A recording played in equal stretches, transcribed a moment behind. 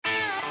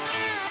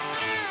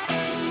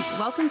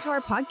Welcome to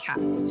our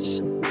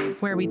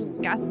podcast, where we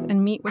discuss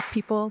and meet with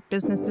people,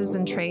 businesses,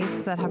 and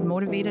trades that have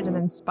motivated and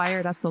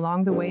inspired us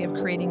along the way of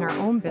creating our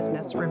own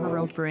business, River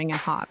Road Brewing and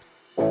Hops.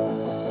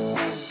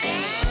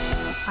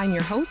 I'm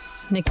your host,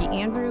 Nikki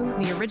Andrew,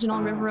 the original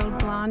River Road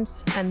Blonde,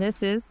 and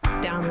this is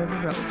Down River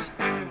Road.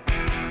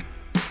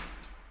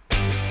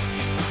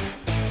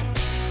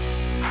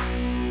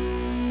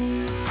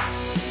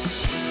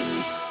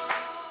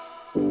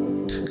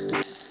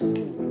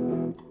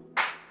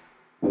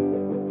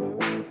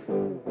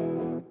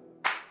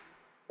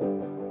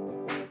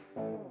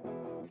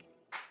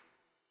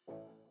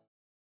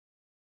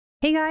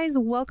 Hey guys,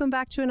 welcome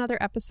back to another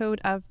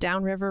episode of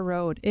Down River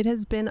Road. It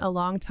has been a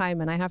long time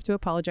and I have to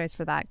apologize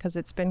for that because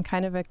it's been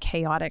kind of a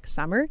chaotic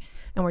summer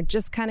and we're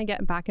just kind of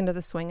getting back into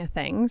the swing of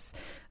things.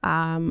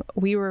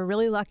 We were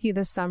really lucky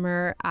this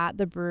summer at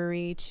the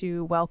brewery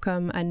to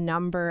welcome a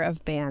number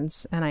of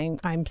bands, and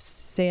I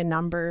say a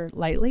number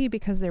lightly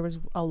because there was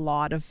a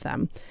lot of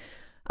them.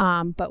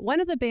 But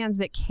one of the bands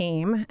that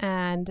came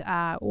and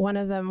one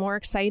of the more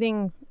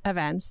exciting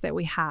events that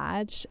we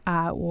had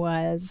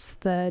was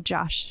the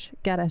Josh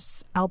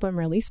Geddes album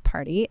release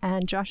party.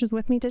 And Josh is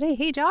with me today.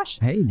 Hey, Josh.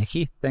 Hey,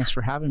 Nikki. Thanks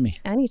for having me.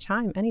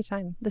 Anytime.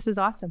 This is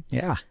awesome.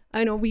 Yeah.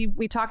 I know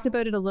we talked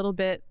about it a little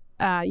bit.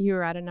 You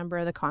were at a number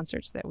of the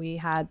concerts that we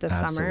had this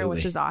summer,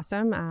 which is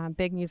awesome.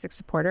 Big music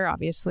supporter,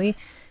 obviously.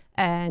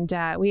 And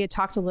we had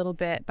talked a little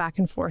bit back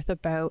and forth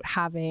about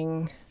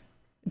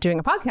doing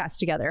a podcast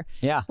together.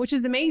 Yeah. Which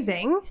is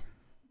amazing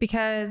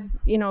because,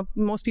 you know,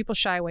 most people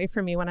shy away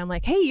from me when I'm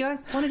like, hey, you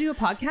guys want to do a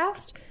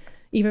podcast?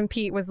 Even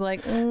Pete was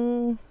like,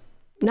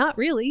 not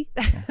really.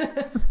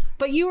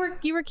 But you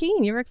were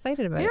keen. You were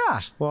excited about it.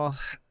 Yeah. Well,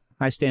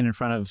 I stand in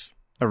front of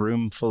a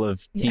room full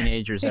of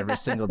teenagers every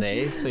single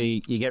day. So you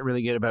get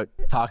really good about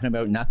talking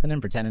about nothing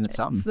and pretending it's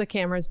something. The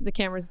cameras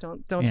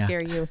don't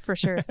scare you for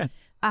sure.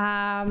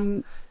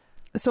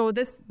 So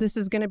this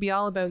is going to be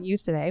all about you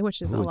today,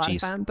 which is a lot of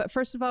fun. But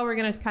first of all, we're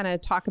going to kind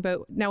of talk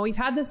about, now we've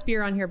had this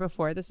beer on here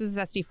before. This is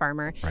Zesty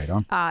Farmer. Right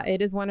on.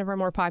 It is one of our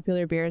more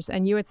popular beers.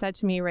 And you had said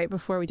to me right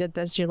before we did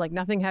this, you're like,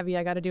 nothing heavy,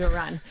 I got to do a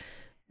run.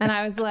 And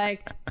I was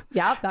like,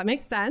 yeah, that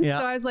makes sense. Yeah.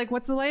 So I was like,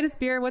 what's the lightest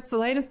beer?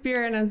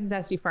 And it was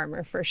Zesty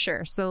Farmer for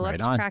sure. So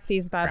let's crack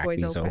these bad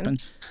boys open.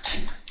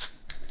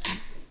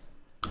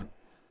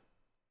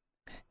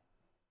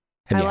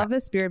 I love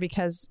this beer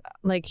because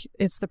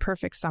it's the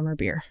perfect summer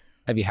beer.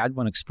 Have you had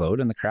one explode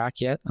in the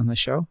crack yet on the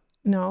show?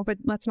 No, but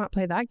let's not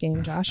play that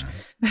game, Josh.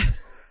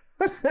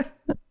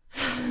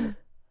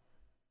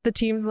 The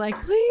team's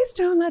like, please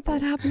don't let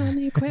that happen on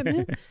the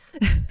equipment.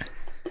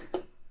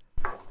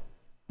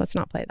 Let's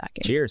not play that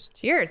game. Cheers.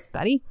 Cheers,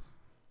 buddy.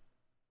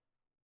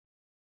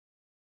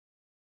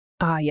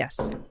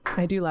 Yes,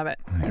 I do love it.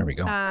 There we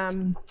go.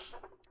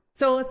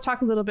 So let's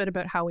talk a little bit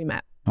about how we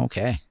met.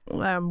 Okay.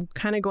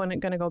 Kind of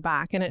going to go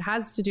back, and it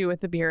has to do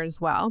with the beer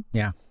as well.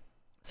 Yeah.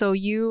 So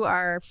you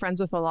are friends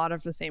with a lot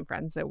of the same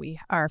friends that we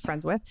are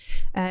friends with,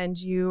 and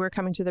you were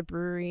coming to the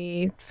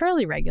brewery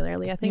fairly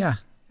regularly, I think.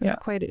 Yeah.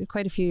 Quite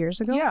a few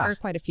years ago. Yeah. Or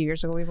quite a few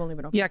years ago. We've only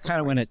been open. Yeah,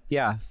 kind of when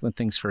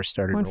things first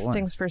started.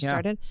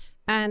 Started.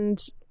 And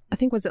I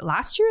think, was it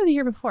last year or the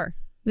year before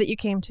that you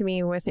came to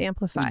me with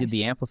Amplify? We did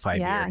the Amplify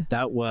beer.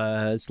 That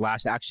was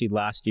last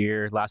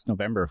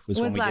November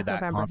was when we did that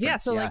conference. Yeah,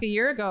 so like a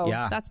year ago.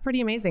 Yeah. That's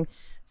pretty amazing.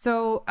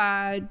 So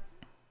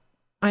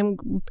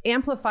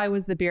Amplify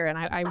was the beer, and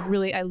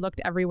I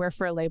looked everywhere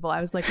for a label.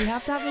 I was like, we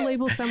have to have a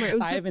label somewhere.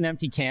 I have an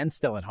empty can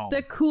still at home.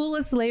 The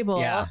coolest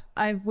label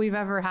we've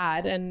ever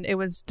had, and it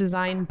was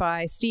designed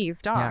by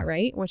Steve Daw,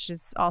 right? Which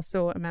is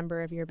also a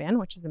member of your band,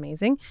 which is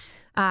amazing.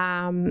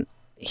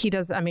 He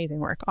does amazing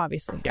work,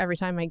 obviously. Every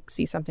time I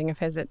see something of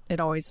his, it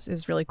always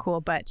is really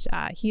cool. But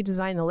he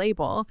designed the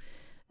label,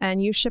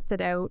 and you shipped it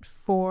out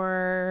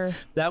for...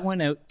 That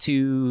went out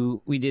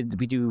to... We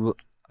do...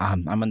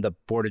 I'm on the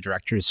board of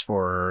directors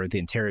for the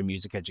Ontario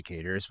Music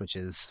Educators, which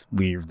is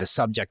we're the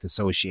subject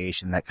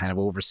association that kind of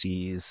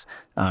oversees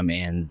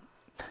and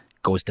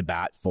goes to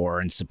bat for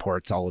and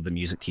supports all of the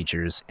music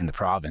teachers in the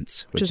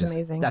province, which is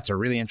amazing. That's a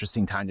really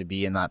interesting time to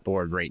be in that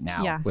board right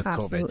now with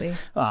absolutely.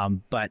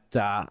 COVID. But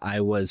I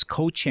was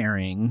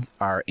co-chairing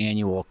our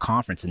annual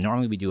conference, and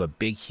normally we do a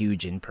big,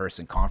 huge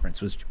in-person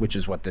conference, which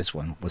is what this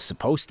one was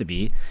supposed to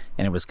be,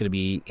 and it was going to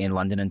be in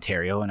London,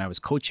 Ontario, and I was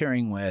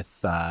co-chairing with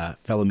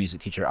fellow music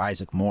teacher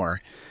Isaac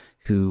Moore,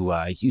 who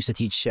used to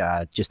teach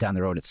just down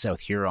the road at South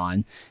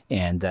Huron,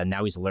 and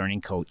now he's a learning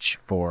coach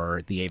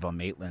for the Avon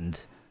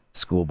Maitland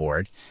School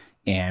Board.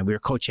 And we were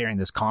co-chairing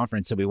this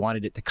conference, and we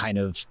wanted it to kind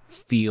of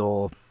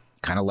feel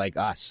kind of like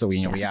us. So,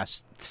 we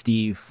asked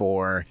Steve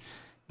for,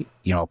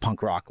 a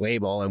punk rock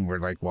label, and we're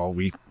like, well,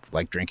 we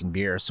like drinking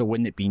beer. So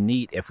wouldn't it be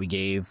neat if we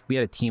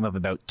had a team of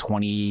about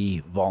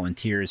 20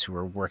 volunteers who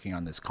were working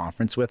on this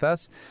conference with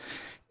us.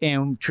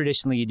 And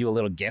traditionally you do a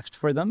little gift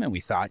for them. And we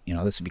thought,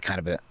 this would be kind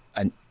of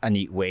a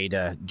neat way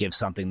to give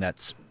something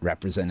that's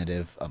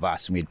representative of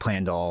us. And we had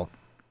planned all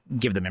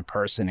give them in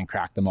person and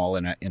crack them all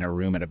in a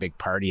room at a big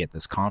party at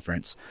this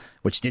conference,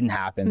 which didn't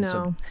happen. No.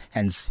 So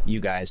hence you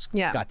guys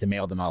got to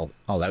mail them all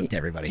out to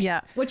everybody.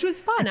 Yeah, which was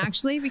fun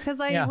actually, because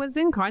I was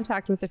in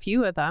contact with a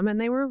few of them and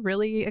they were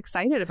really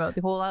excited about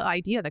the whole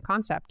idea, the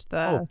concept.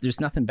 There's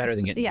nothing better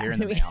than getting beer in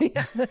the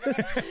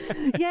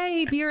mail.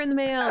 Yay, beer in the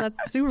mail.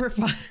 That's super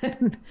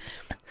fun.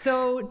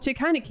 So to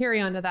kind of carry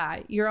on to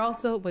that, you're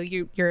also,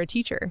 you're a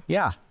teacher.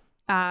 Yeah.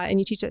 And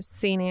you teach at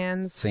St.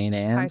 Anne's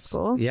High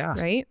School. Yeah.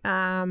 Right.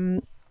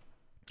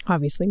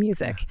 Obviously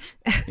music.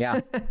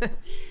 Yeah.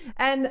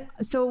 And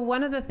so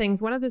one of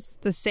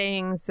the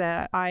sayings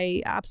that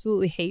I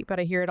absolutely hate, but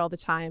I hear it all the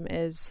time,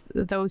 is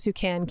those who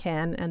can,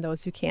 and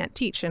those who can't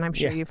teach. And I'm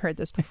sure you've heard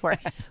this before,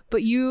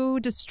 but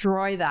you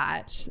destroy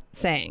that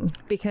saying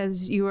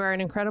because you are an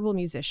incredible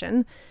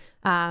musician.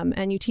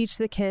 And you teach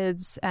the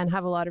kids and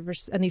have a lot of,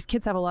 and these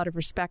kids have a lot of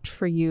respect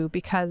for you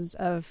because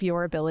of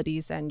your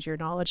abilities and your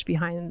knowledge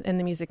behind in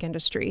the music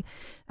industry.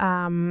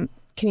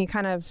 Can you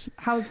kind of,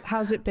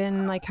 how's it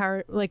been? I'm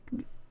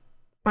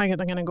going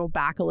to go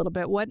back a little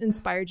bit. What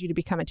inspired you to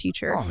become a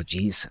teacher? Oh,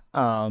 geez.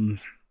 I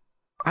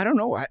don't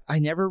know. I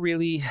never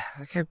really,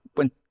 I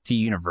went to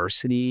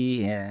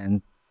university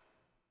and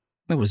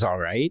it was all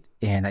right.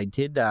 And I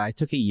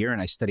took a year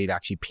and I studied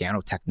actually piano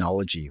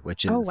technology,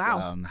 which is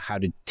how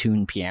to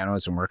tune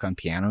pianos and work on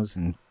pianos.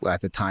 And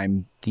at the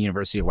time, the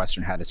University of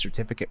Western had a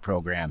certificate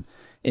program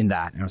in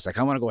that. And I was like,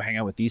 I want to go hang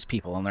out with these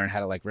people and learn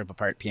how to rip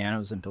apart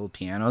pianos and build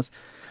pianos.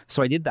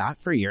 So I did that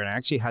for a year and I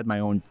actually had my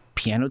own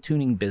piano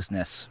tuning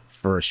business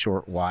for a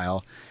short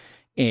while.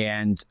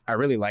 And I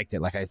really liked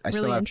it. I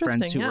still have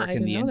friends who work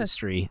in the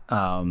industry.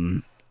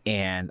 And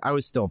I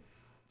was still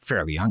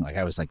fairly young.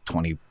 I was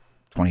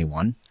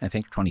 21, I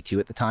think 22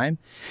 at the time.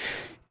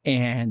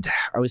 And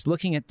I was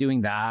looking at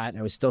doing that.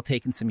 I was still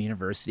taking some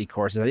university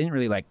courses. I didn't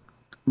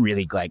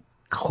really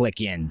click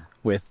in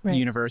with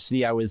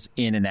university. I was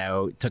in and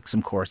out, took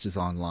some courses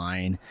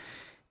online.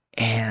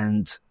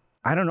 And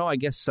I don't know, I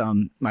guess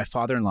my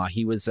father-in-law,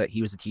 he was a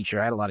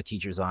teacher. I had a lot of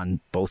teachers on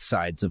both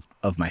sides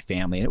of my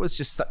family. And it was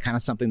just kind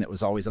of something that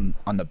was always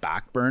on the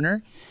back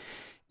burner.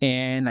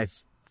 And I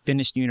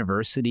finished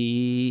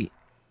university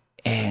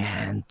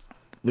and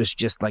was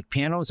just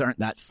pianos aren't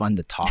that fun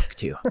to talk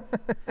to.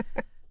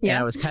 And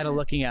I was kind of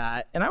looking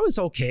at, and I was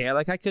okay.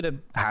 I could have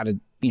had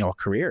a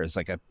career as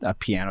a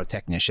piano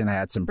technician. I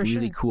had some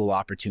really cool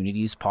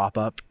opportunities pop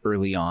up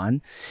early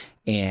on.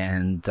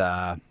 And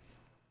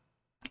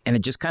it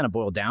just kind of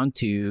boiled down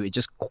to, it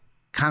just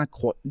kind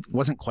of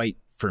wasn't quite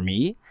for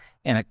me.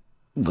 And it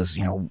was,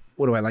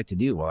 what do I like to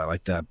do? Well, I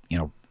like to,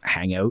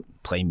 hang out,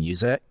 play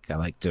music. I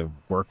like to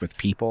work with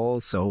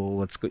people. So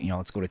let's go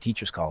to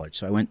teachers college.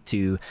 So I went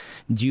to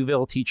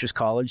Duville Teachers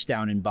College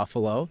down in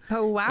Buffalo.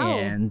 Oh, wow.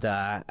 And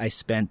I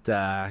spent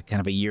kind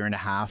of a year and a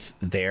half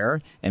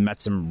there and met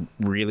some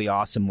really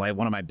awesome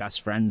one of my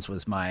best friends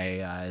was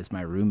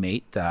my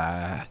roommate,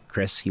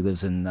 Chris. He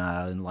lives in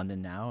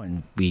London now,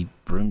 and we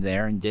roomed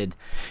there and did,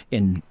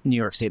 in New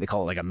York State, they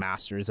call it a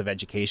master's of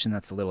education.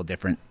 That's a little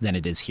different than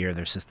it is here.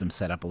 Their system's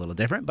set up a little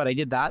different, but I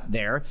did that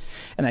there.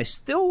 And I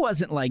still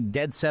wasn't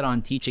dead set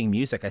on teaching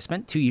music. I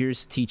spent 2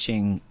 years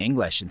teaching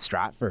English in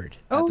Stratford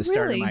at the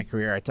start of my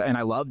career. And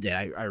I loved it.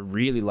 I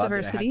really loved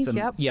Diversity, it. I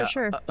had some for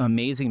sure.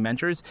 Amazing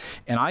mentors.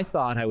 And I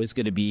thought I was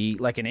going to be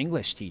an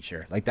English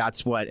teacher.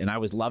 And I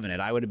was loving it.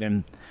 I would have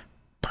been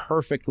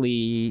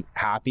perfectly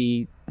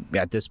happy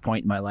at this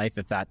point in my life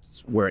if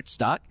that's where it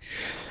stuck.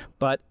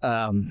 But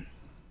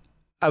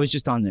I was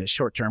just on the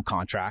short-term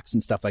contracts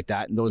and stuff like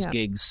that. And those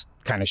gigs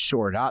kind of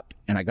shored up.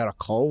 And I got a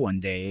call one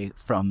day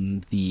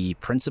from the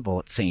principal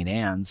at St.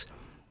 Anne's.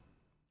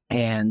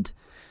 And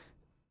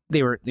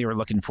they were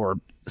looking for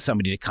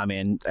somebody to come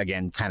in,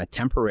 again, kind of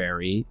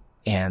temporary.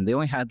 And they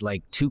only had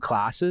 2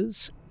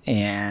 classes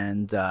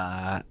and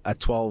a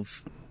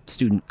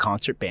 12-student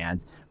concert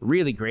band.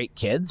 Really great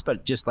kids,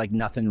 but just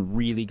nothing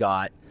really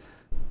got,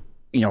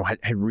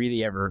 had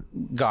really ever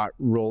got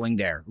rolling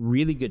there.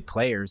 Really good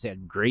players. They had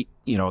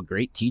a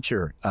great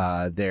teacher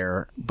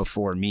there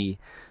before me.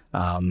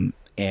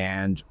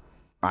 And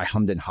I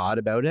hummed and hawed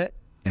about it.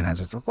 And I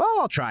was like, well,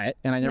 I'll try it.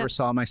 And I never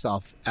saw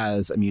myself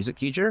as a music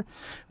teacher,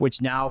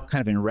 which now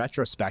kind of in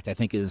retrospect, I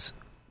think is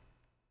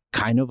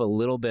kind of a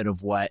little bit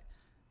of what,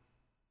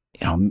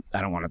 I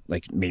don't want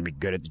to maybe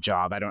good at the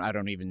job. I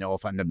don't even know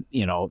if I'm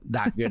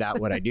that good at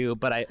what I do,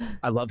 but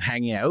I love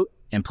hanging out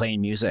and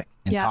playing music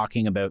and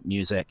talking about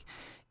music.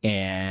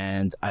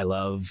 And I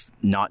love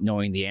not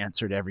knowing the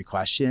answer to every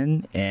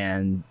question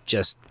and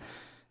just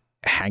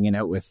hanging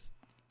out with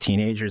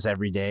teenagers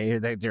every day.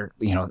 They're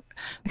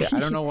I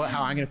don't know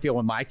how I'm going to feel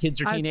when my kids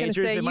are teenagers.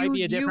 It might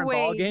be a different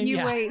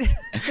ballgame. Wait.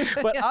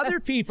 But other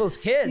people's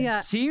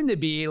kids seem to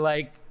be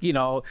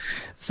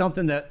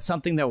something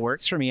that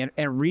works for me.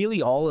 And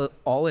really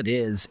all it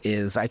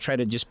is I try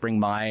to just bring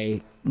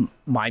my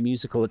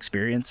musical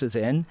experiences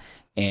in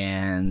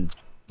and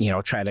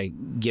try to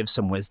give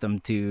some wisdom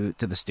to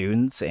the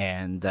students,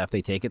 and if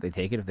they take it, they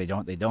take it. If they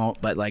don't, they don't.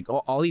 But like,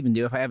 I'll even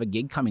do, if I have a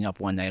gig coming up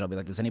one night, I'll be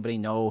like, does anybody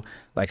know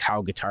like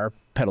how guitar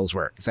pedals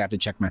work? Because I have to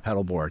check my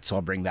pedal board, so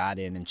I'll bring that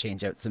in and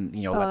change out some,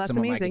 let some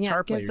amazing. of my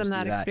guitar Gives players them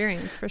that do that.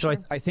 experience for so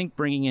sure. I think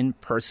bringing in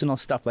personal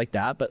stuff like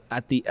that, but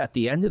at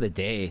the end of the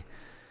day,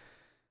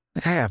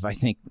 like I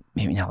think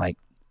maybe now like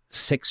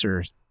 6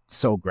 or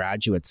so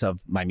graduates of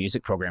my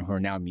music program who are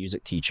now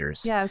music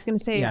teachers. Yeah, I was going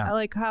to say, Yeah.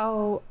 like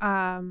how,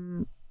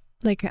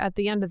 like at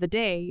the end of the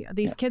day,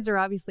 these kids are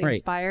obviously Right.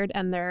 inspired,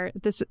 and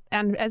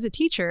and as a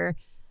teacher,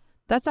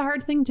 that's a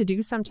hard thing to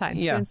do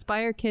sometimes, Yeah. to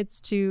inspire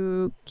kids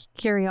to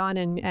carry on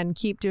and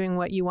keep doing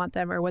what you want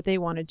them or what they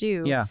want to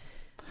do. Yeah.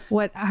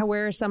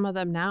 Where are some of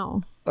them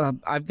now?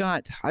 I've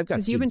got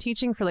Because you've been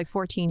teaching for like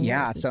 14 years.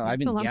 Yeah, so I've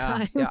been a long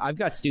time. yeah, I've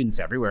got students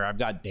everywhere. I've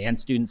got band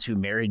students who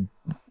married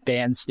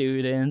band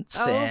students,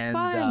 Oh, and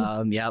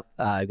fun.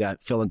 I've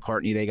got Phil and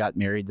Courtney. They got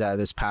married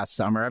this past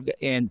summer.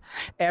 And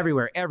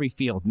everywhere, every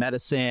field: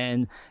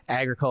 medicine,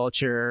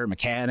 agriculture,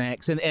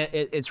 mechanics, and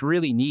it's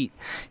really neat.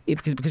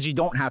 Because you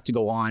don't have to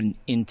go on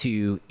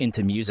into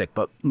music.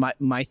 But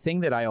my thing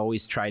that I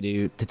always try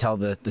to tell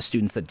the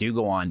students that do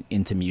go on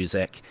into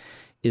music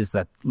is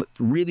that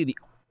really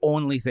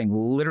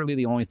literally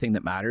the only thing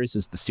that matters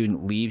is the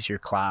student leaves your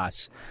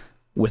class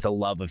with a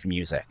love of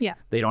music. Yeah.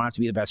 They don't have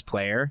to be the best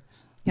player.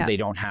 Yeah. They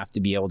don't have to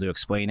be able to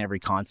explain every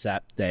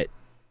concept that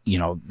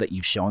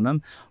you've shown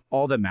them.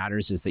 All that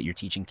matters is that you're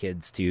teaching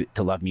kids to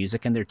love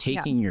music, and they're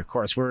taking your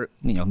course.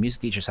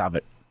 Music teachers have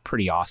it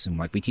pretty awesome.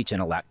 Like, we teach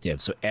an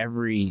elective, so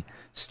every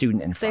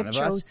student in front of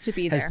us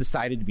has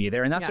decided to be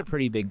there, and that's a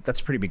pretty big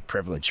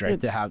privilege, right?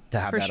 To have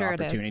that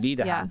opportunity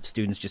to have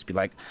students just be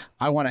like,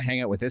 I want to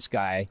hang out with this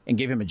guy, and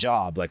give him a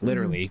job, like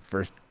literally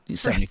for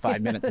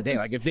 75 minutes a day.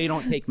 Like, if they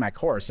don't take my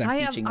course, I'm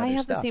teaching other stuff. I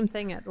have the same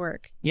thing at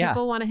work. Yeah.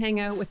 People want to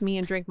hang out with me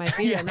and drink my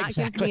beer, and that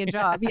gives me a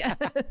job.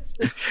 Yes.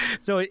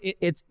 So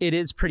it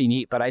is pretty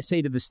neat. But I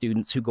say to the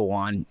students who go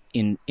on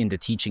into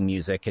teaching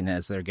music, and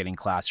as they're getting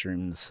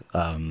classrooms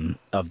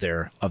of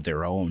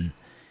their own,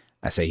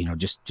 I say,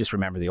 just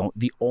remember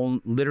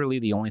literally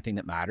the only thing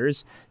that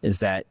matters is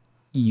that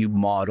you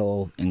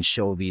model and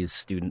show these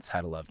students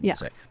how to love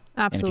music.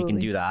 Absolutely. And if you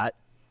can do that,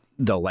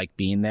 they'll like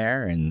being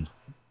there, and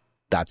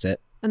that's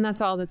it. And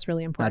that's all that's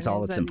really important. That's all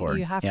that's important.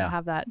 You have to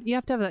have that. You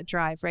have to have that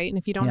drive, right? And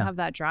if you don't have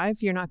that drive,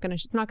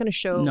 it's not going to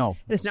show. No.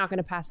 It's not going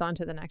to pass on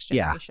to the next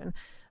generation.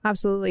 Yeah.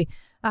 Absolutely.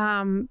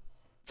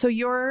 So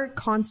you're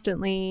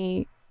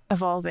constantly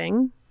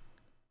evolving.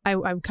 I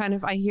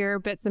hear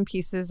bits and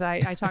pieces.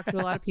 I talk to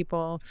a lot of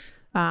people,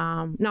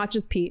 not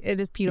just Pete. It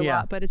is Pete a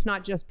lot, but it's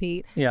not just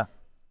Pete. Yeah.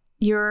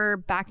 You're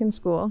back in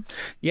school.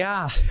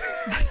 Yeah.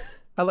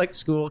 I like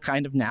school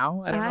kind of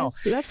now. I don't know.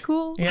 That's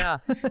cool. Yeah.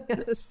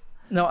 Yes.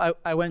 No,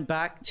 I went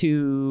back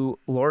to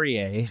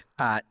Laurier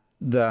at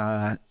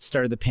the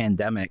start of the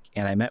pandemic,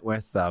 and I met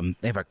with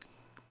they have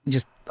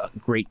just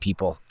great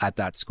people at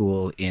that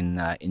school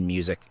in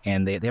music,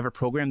 and they have a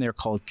program there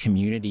called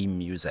Community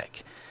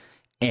Music.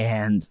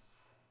 And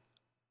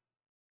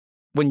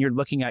when you're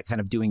looking at kind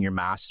of doing your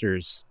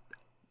master's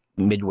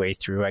midway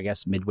through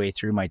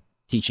my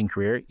teaching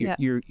career,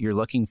 you're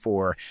looking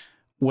for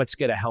what's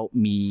going to help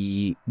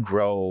me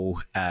grow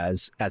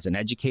as an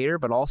educator,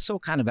 but also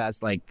kind of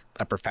as like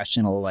a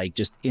professional, like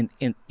just in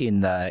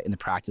the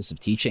practice of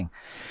teaching.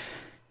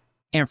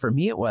 And for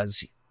me, it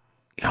was,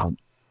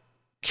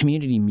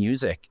 community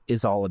music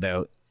is all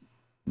about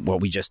what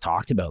we just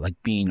talked about, like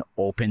being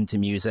open to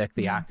music,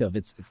 the act of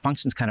it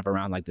functions kind of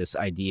around like this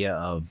idea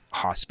of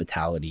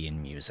hospitality in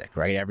music,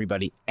 right?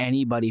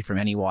 Anybody from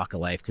any walk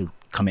of life could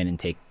come in and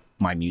take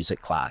my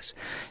music class.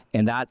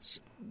 And that's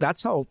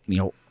how,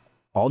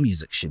 all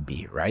music should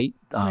be, right?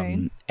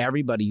 Right.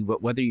 Everybody,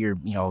 whether you're,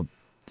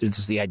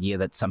 there's the idea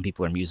that some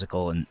people are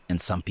musical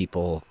and some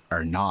people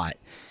are not.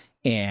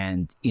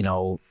 And,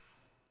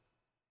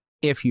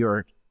 if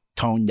you're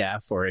tone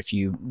deaf or if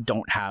you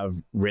don't have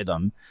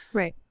rhythm,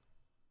 right?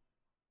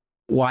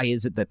 Why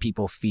is it that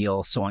people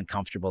feel so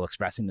uncomfortable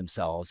expressing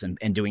themselves and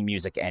doing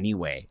music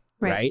anyway,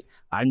 right?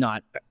 I'm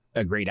not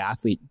a great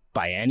athlete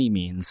by any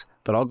means,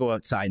 but I'll go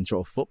outside and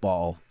throw a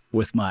football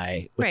with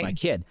my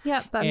kid.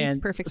 Yeah, that makes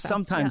perfect sense.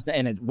 Sometimes,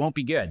 and it won't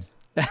be good.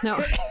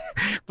 No,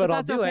 but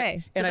I'll do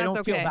it, and I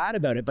don't feel bad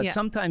about it. But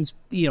sometimes,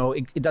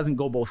 it doesn't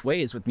go both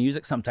ways with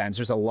music. Sometimes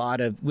there's a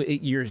lot of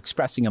you're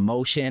expressing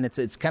emotion.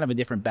 It's kind of a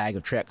different bag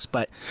of tricks.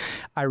 But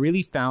I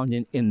really found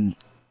in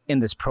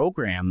this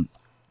program,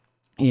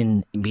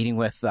 in meeting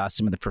with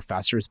some of the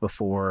professors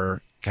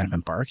before kind of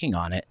embarking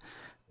on it,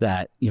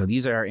 that,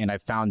 these are, and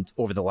I've found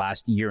over the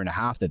last year and a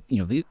half that,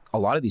 a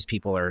lot of these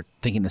people are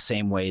thinking the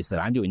same ways that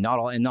I'm doing. Not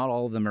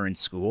all of them are in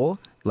school,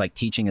 like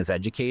teaching as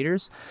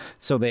educators.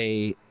 So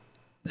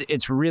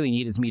it's really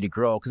neat as me to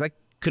grow, because I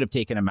could have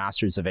taken a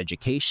master's of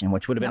education,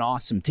 which would have been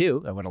awesome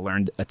too. I would have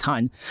learned a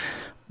ton,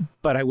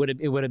 but it would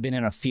have been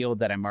in a field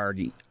that I'm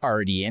already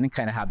in and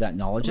kind of have that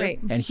knowledge. Right.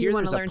 And here you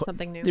want to learn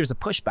something new. There's a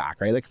pushback,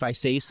 right? Like if I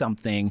say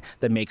something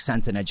that makes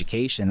sense in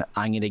education,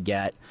 I'm going to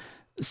get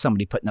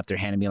somebody putting up their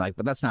hand and being like,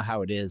 but that's not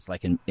how it is.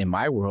 Like in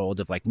my world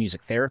of like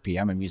music therapy,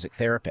 I'm a music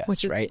therapist,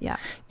 Which is, right? yeah.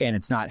 And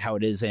it's not how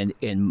it is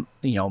in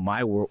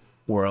my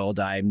world.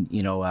 I'm,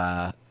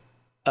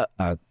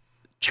 a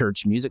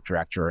church music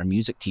director or a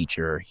music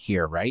teacher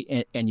here,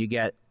 right? And you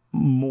get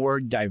more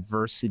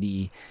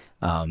diversity,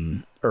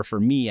 or for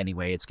me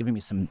anyway, it's giving me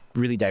some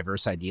really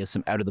diverse ideas,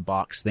 some out of the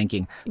box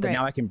thinking that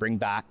now I can bring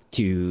back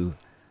to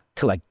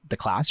like the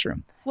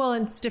classroom. Well,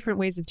 and it's different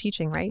ways of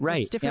teaching, right?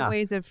 Right. It's different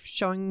ways of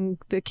showing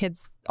the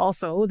kids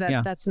also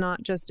that that's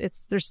not just,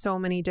 there's so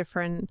many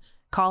different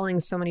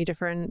callings, so many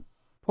different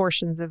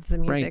portions of the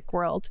music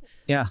world.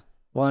 Yeah.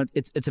 Well,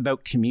 it's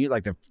about community,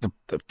 like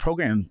the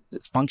program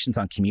functions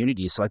on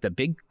community. So like the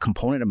big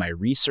component of my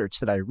research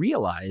that I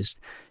realized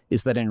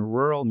is that in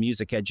rural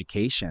music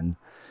education,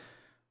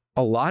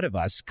 a lot of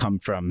us come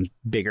from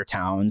bigger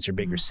towns or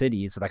bigger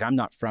cities. Like I'm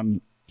not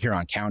from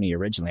Huron County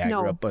originally.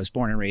 I was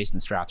born and raised in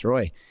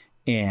Strathroy.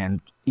 And,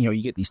 you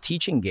get these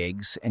teaching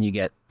gigs and you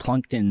get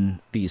plunked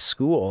in these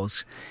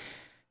schools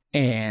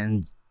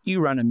and you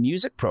run a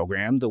music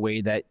program the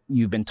way that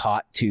you've been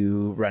taught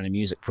to run a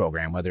music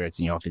program, whether it's,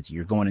 if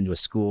you're going into a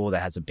school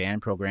that has a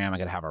band program, I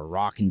got to have a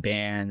rocking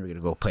band. We're going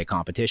to go play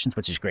competitions,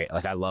 which is great.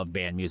 Like I love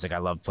band music. I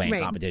love playing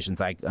competitions.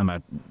 I'm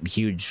a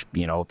huge,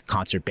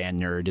 concert band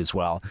nerd as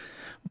well.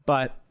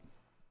 But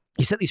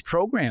you set these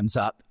programs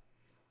up,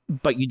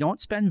 but you don't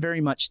spend very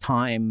much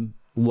time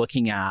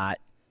looking at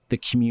the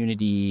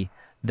community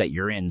that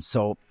you're in.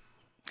 So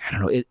I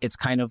don't know, it's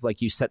kind of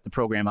like you set the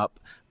program up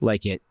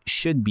like it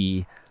should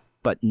be,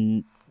 but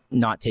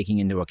not taking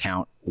into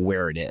account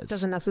where it is.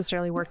 Doesn't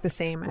necessarily work the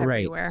same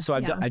everywhere. Right. So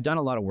I've done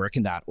a lot of work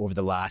in that over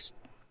the last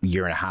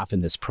year and a half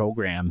in this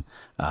program,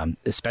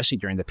 especially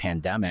during the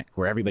pandemic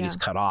where everybody's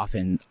cut off.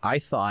 And I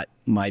thought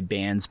my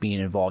bands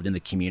being involved in the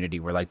community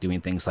were like doing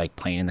things like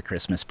playing in the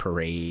Christmas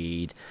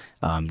parade,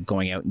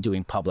 going out and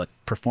doing public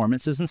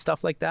performances and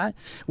stuff like that,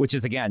 which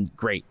is, again,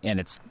 great. And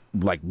it's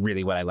like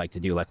really what I like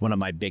to do. Like one of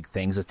my big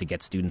things is to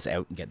get students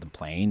out and get them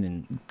playing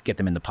and get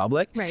them in the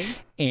public. Right.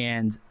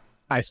 And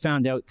I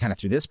found out kind of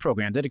through this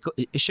program that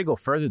it should go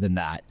further than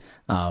that.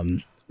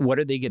 What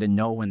are they going to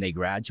know when they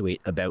graduate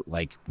about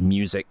like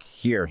music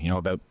here,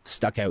 about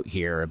Stuck Out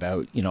Here,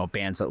 about,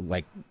 bands that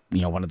like,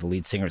 one of the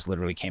lead singers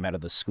literally came out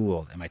of the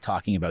school. Am I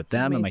talking about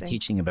them? Am I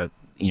teaching about,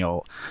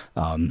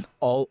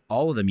 all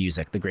of the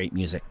music, the great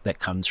music that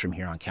comes from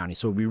Huron County?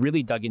 So we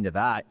really dug into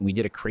that. And we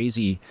did a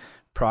crazy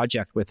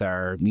project with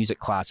our music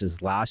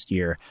classes last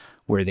year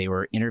where they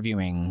were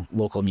interviewing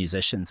local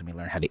musicians and we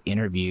learned how to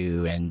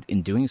interview. And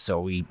in doing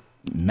so, we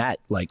met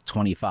like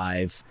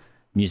 25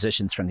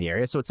 musicians from the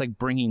area. So it's like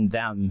bringing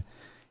them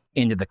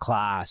into the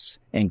class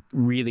and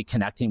really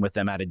connecting with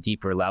them at a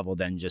deeper level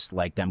than just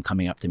like them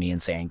coming up to me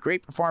and saying,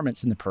 great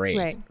performance in the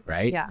parade.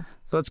 Right. Yeah.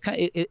 So it's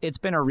kind of, it's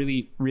been a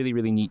really, really,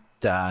 really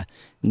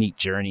neat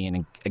journey.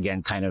 And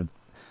again, kind of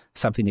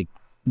something to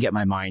get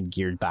my mind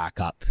geared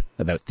back up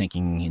about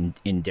thinking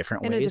in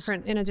different ways.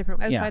 In a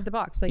different, outside the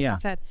box, like you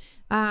said.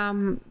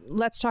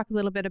 Let's talk a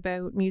little bit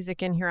about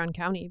music in Huron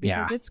County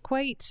because it's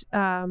quite,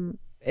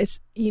 it's,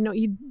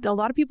 a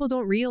lot of people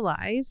don't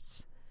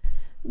realize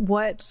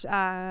what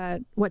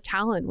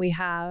talent we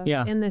have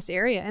in this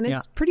area. And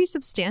it's pretty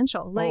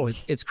substantial.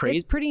 Like, it's crazy.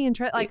 It's pretty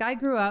interesting. Like I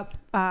grew up,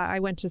 I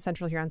went to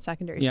Central Huron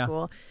Secondary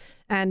School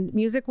and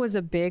music was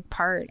a big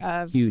part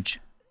of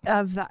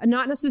that,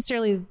 not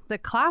necessarily the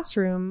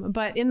classroom,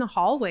 but in the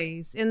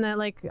hallways,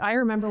 I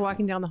remember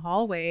walking down the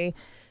hallway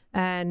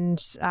and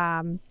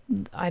I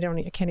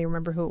can't even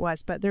remember who it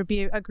was, but there'd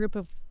be a group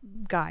of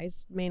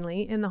guys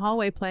mainly in the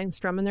hallway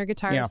strumming their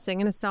guitars,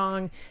 singing a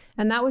song.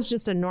 And that was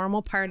just a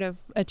normal part of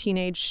a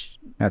teenage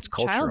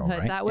childhood.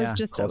 Right? That was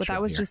just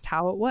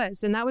how it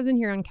was. And that was in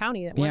Huron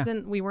County.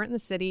 We weren't in the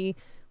city.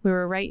 We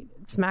were right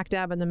smack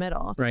dab in the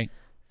middle. Right.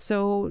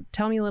 So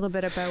tell me a little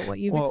bit about what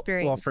you've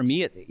experienced. Well, for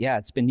me,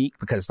 it's been neat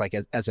because like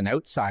as an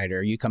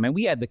outsider, you come in,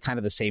 we had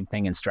the same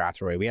thing in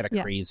Strathroy. We had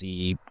a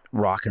crazy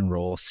rock and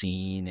roll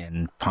scene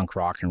and punk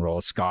rock and roll,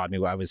 ska. I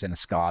mean, I was in a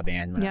ska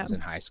band when I was in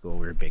high school.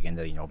 We were big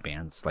into,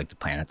 bands like the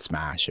Planet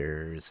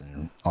Smashers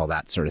and all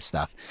that sort of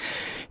stuff.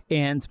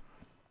 And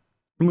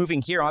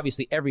moving here,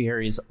 obviously every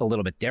area is a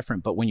little bit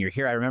different, but when you're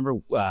here, I remember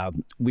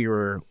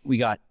we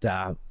got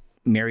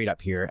married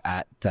up here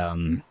at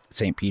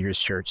St. Peter's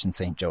Church in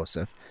St.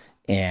 Joseph.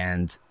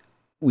 And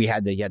you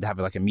had to have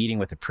like a meeting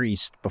with a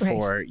priest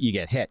before you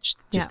get hitched,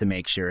 just to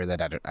make sure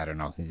that I don't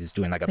know, he's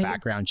doing like a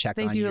background check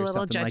on you or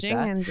something like that. They do a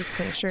little judging and just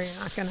make sure you're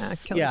not going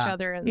to kill each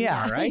other. And,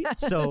 right.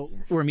 Yes. So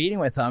we're meeting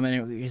with him,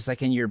 and he's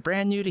like, "And you're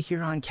brand new to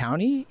Huron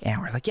County?"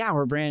 And we're like, "Yeah,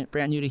 we're brand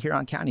new to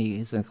Huron County."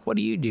 He's like, "What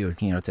do you do?"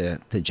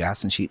 To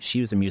Jess, and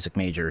she was a music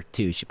major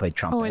too. She played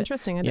trumpet. Oh,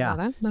 interesting. I didn't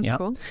know that. That's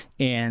cool.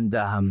 And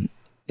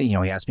he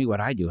asked me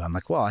what I do. I'm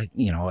like, "Well,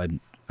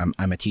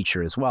 I'm a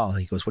teacher as well."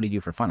 He goes, "What do you do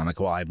for fun?" I'm like,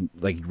 "Well, I'm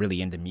like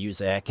really into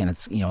music and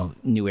it's,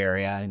 new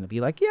area." And he'll be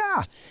like,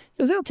 "Yeah."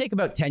 He goes, "It'll take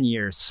about 10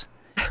 years.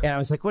 And I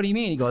was like, "What do you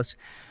mean?" He goes,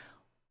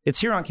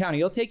 "It's Huron County.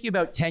 It'll take you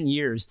about 10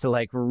 years to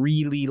like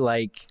really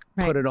like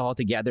put it all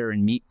together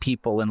and meet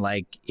people and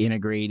like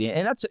integrate it."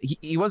 And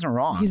he wasn't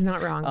wrong. He's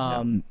not wrong.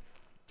 No.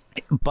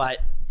 But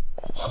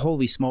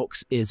holy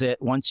smokes, is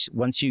it once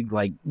you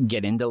like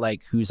get into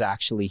like who's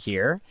actually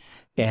here,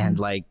 and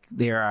like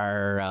there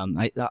are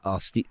I'll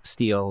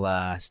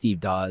steal Steve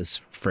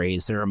Dawes'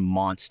 phrase, there are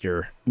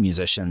monster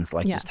musicians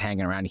like just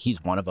hanging around.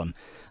 He's one of them,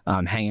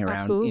 hanging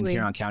around in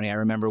Huron County. I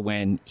remember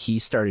when he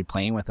started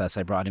playing with us,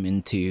 I brought him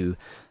into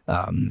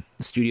the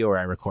studio where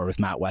I record with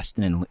Matt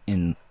Weston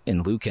in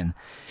Lucan,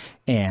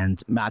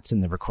 and Matt's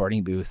in the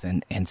recording booth,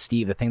 and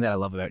Steve, the thing that I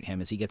love about him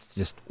is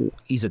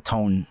he's a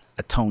tone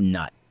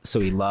nut. So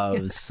he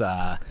loves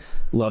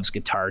loves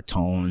guitar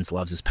tones,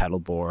 loves his pedal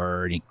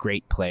board,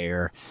 great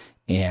player.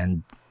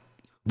 And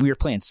we were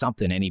playing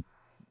something, and he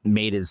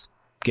made his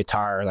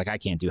guitar, like I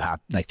can't do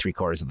half, like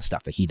 3/4 of the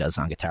stuff that he does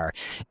on guitar.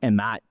 And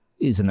Matt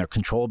is in their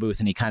control booth,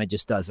 and he kind of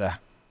just does a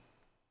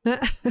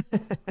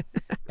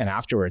and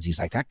afterwards he's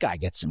like, that guy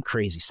gets some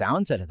crazy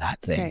sounds out of that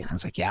thing. Right. I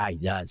was like, yeah, he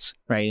does.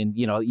 Right. And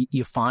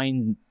you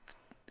find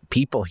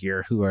people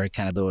here who are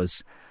kind of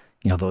those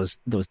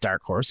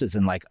dark horses.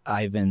 And like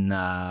Ivan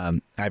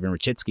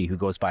Rachitsky, who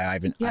goes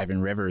by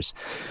Ivan Rivers,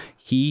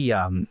 he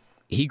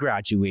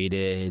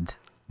graduated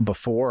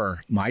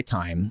before my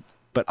time,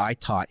 but I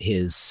taught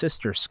his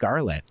sister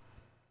Scarlett,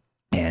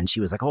 and she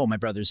was like, oh, my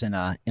brother's in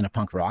a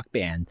punk rock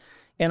band.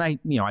 And I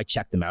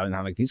checked them out, and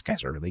I'm like, these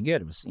guys are really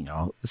good. It was,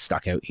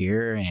 stuck out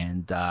here,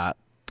 and I've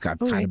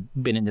kind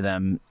of been into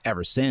them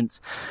ever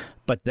since.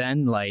 But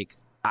then, like,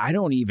 I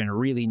don't even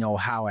really know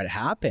how it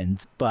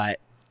happened, but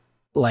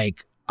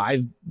like,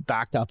 I've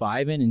backed up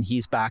Ivan, and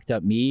he's backed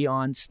up me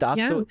on stuff.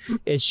 Yeah. So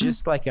it's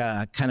just like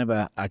a kind of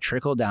a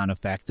trickle down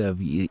effect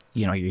of, you're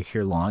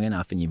here long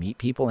enough and you meet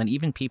people, and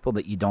even people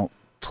that you don't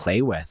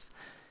play with,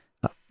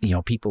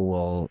 people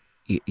will,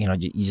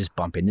 you just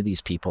bump into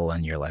these people,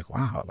 and you're like,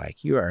 wow,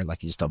 like you are like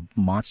just a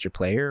monster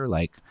player,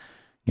 like,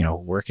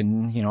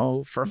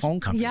 working, for a phone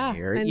company. Yeah,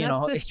 or, and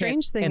that's the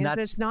strange thing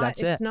is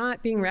it's it.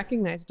 not being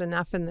recognized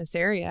enough in this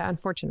area,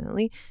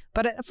 unfortunately.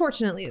 But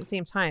fortunately, at the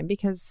same time,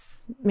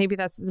 because maybe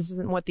this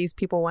isn't what these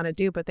people want to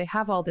do, but they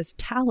have all this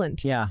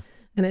talent. Yeah,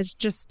 and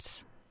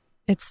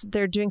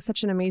they're doing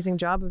such an amazing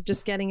job of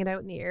just getting it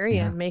out in the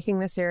area and making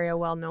this area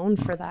well known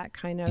for that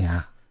kind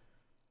of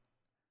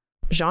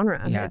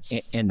genre. Yeah,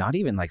 and not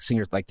even like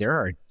singers, like there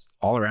are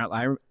all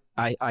around.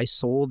 I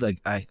sold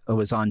I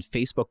was on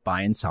Facebook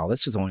buy and sell.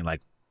 This was only like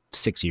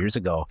 6 years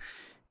ago,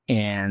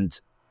 and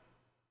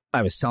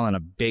I was selling a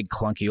big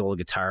clunky old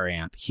guitar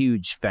amp,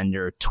 huge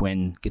Fender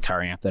twin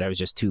guitar amp that I was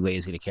just too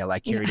lazy to kill. I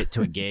carried it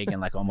to a gig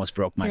and like almost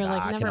broke my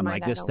back, and I'm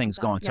like, this thing's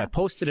going. So I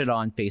posted it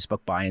on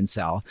Facebook buy and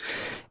sell,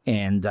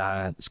 and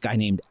this guy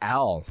named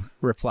Al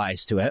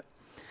replies to it.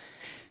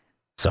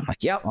 So I'm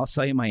like, yeah, I'll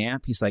sell you my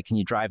amp. He's like, can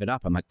you drive it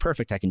up? I'm like,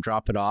 perfect. I can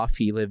drop it off.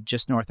 He lived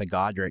just north of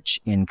Goderich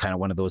in kind of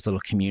one of those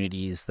little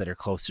communities that are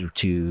closer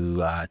to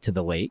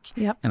the lake.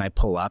 Yep. And I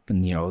pull up,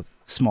 and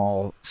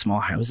small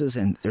houses,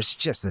 and there's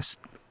just this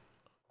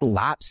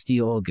lap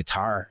steel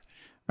guitar,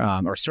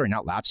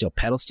 not lap steel,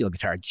 pedal steel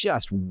guitar,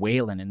 just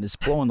wailing and just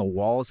blowing the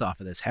walls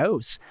off of this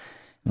house.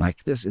 I'm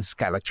like, this is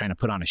kind of like trying to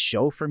put on a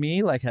show for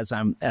me, like as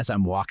I'm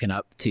walking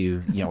up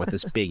to, with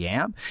this big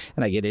amp.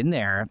 And I get in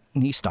there,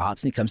 and he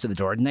stops, and he comes to the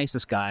door. The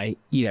nicest guy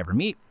you'd ever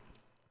meet.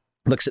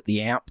 Looks at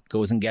the amp,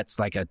 goes and gets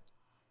like a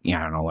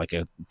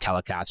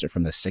Telecaster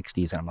from the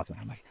 60s. And I'm looking,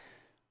 I'm like,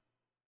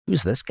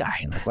 who's this guy?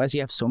 And like, why does he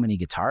have so many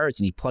guitars?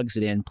 And he plugs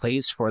it in,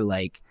 plays for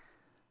like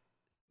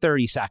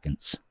 30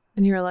 seconds.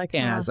 And you're like,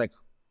 and I was like,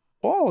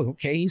 oh,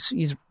 okay,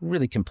 he's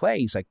really can play.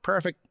 He's like,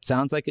 perfect.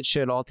 Sounds like it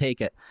should. I'll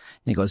take it.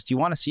 And he goes, do you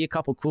want to see a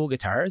couple cool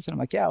guitars? And I'm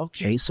like, yeah,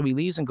 okay. So he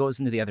leaves and goes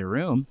into the other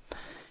room,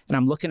 and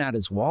I'm looking at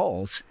his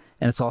walls,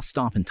 and it's all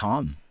Stompin'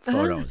 Tom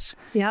photos.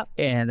 Yep.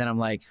 And then I'm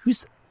like,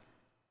 he's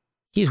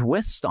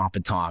with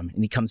Stompin' Tom.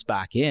 And he comes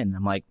back in.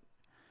 I'm like,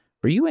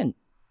 were you in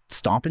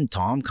Stompin'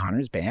 Tom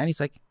Connor's band?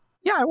 He's like,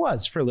 yeah, I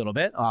was for a little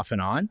bit, off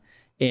and on.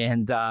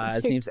 And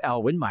his name's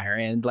Al Windmeyer.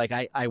 And like,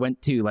 I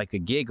went to like a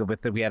gig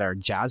we had our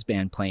jazz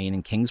band playing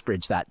in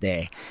Kingsbridge that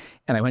day.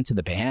 And I went to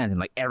the band, and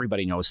like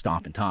everybody knows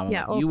Stompin' Tom.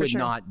 Yeah, like, you would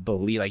not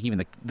believe, like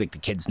even the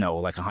kids know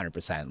like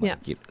 100%.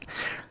 Like,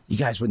 you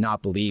guys would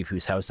not believe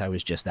whose house I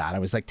was just at. I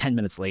was like 10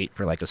 minutes late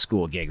for like a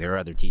school gig. There were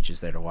other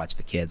teachers there to watch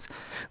the kids.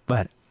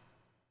 But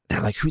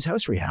they're like, whose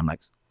house were you at? I'm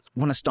like,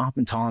 one of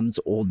Stompin' Tom's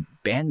old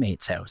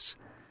bandmates' house.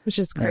 Which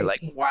is crazy. They're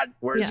like, what?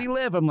 Where does he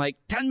live? I'm like,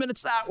 10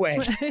 minutes that way.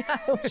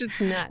 Which is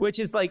nuts. Which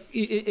is like,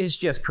 it's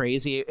just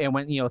crazy. And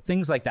when,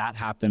 things like that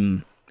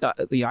happen,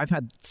 I've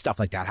had stuff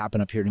like that happen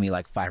up here to me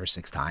like 5 or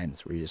 6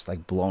 times, where you're just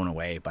like blown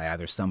away by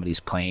either somebody's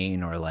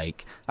playing or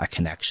like a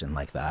connection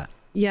like that.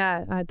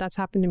 Yeah, that's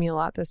happened to me a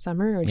lot this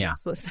summer.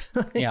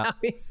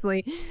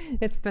 Obviously,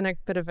 it's been a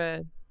bit of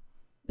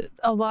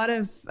a lot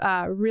of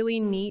really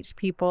neat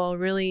people,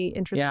 really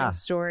interesting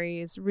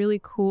stories, really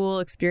cool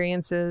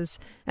experiences,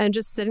 and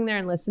just sitting there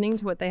and listening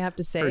to what they have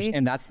to say.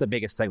 And that's the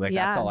biggest thing. Like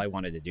that's all I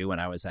wanted to do when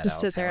I was at just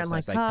Al's sit there house.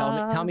 and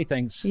like, tell me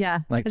things. Yeah,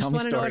 like I tell me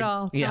just stories. Know it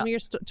all. Yeah.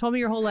 Tell me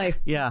your whole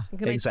life. Yeah,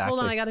 exactly. Hold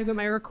on, I got to get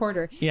my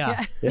recorder.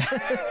 Yeah.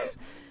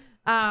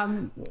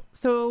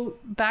 So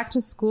back to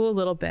school a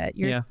little bit.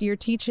 You're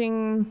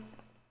teaching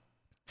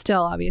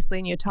still, obviously,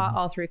 and you taught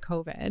all through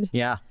COVID.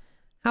 Yeah.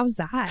 How's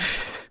that?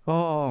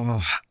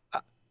 Oh,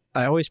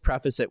 I always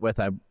preface it with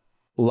I'm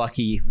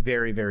lucky,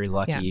 very, very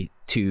lucky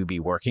to be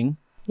working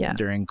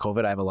during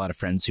COVID. I have a lot of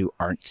friends who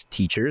aren't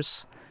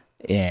teachers,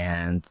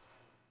 and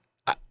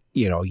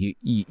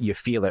you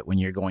feel it when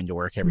you're going to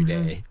work every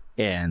day.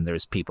 And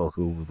there's people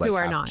who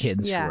have not.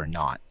 Kids who are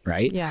not,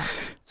 right? Yeah.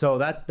 So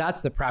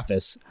that's the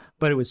preface,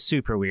 but it was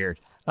super weird.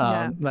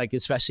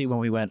 Especially when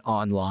we went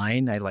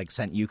online, I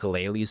sent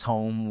ukuleles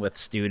home with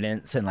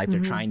students, and they're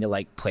trying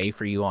to play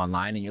for you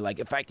online, and you're like,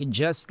 if I could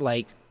just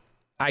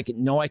I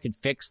could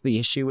fix the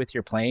issue with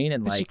your playing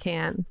in you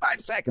can 5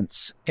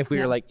 seconds if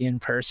we were in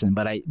person,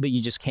 but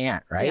you just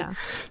can't, right? Yeah.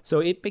 So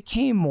it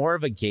became more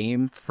of a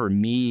game for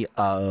me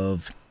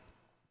of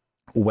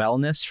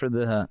wellness for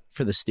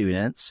the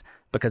students,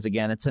 because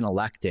again, it's an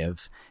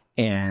elective,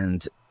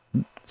 and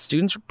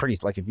students are pretty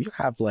if you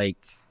have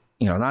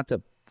not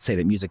to say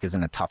that music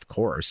isn't a tough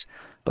course,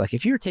 but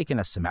if you're taking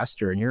a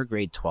semester and you're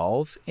grade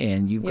 12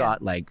 and you've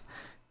got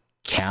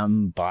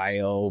chem,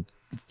 bio,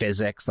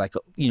 physics,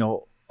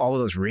 all of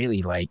those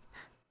really I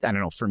don't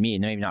know, for me,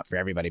 maybe not for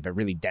everybody, but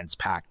really dense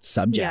packed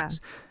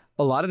subjects.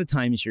 A lot of the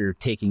times you're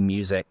taking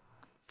music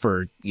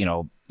for,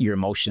 your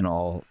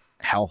emotional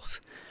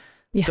health.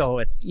 Yes, so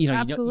it's, you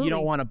absolutely.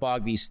 don't want to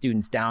bog these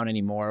students down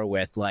anymore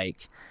with I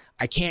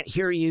can't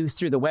hear you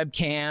through the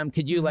webcam.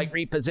 Could you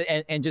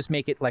reposition and just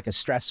make it a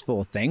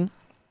stressful thing?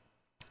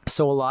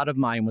 So a lot of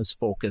mine was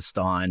focused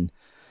on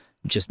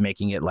just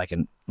making it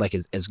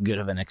as good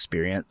of an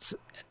experience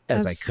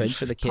as I could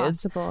for the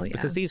kids. Possible, yeah.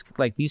 Because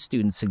these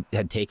students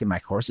had taken my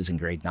courses in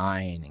grade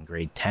 9 and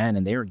grade 10,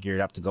 and they were geared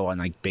up to go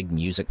on big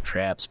music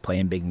trips,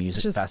 playing big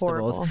music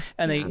festivals, horrible.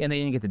 and they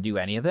didn't get to do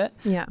any of it.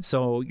 Yeah.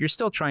 So you're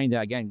still trying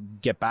to again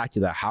get back to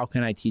the how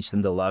can I teach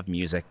them to love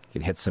music?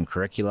 It hit some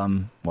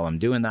curriculum while I'm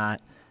doing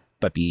that,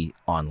 but be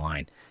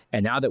online.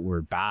 And now that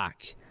we're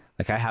back,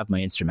 I have my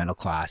instrumental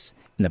class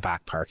in the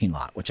back parking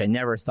lot, which I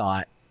never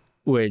thought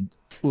would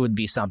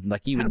be something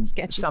even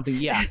something.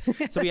 Yeah.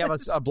 So we have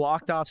a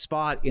blocked off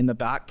spot in the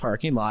back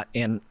parking lot.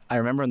 And I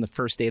remember on the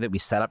first day that we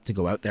set up to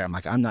go out there,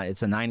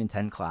 it's a 9 and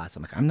 10 class.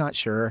 I'm not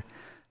sure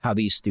how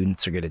these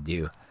students are going to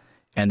do.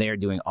 And they are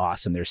doing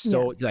awesome. They're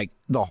so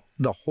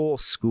the whole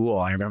school.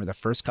 I remember the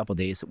first couple of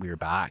days that we were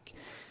back,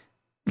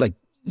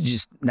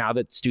 just now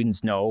that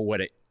students know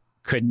what it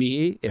could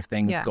be if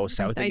things go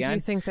south again.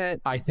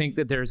 I think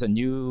that there's a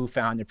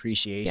newfound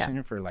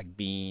appreciation for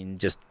being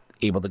just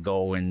able to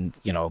go and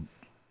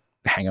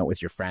hang out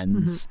with your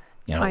friends,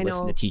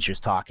 listen to teachers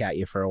talk at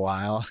you for a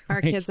while.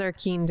 Our kids are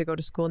keen to go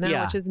to school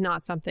now, which is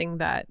not something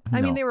that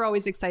they were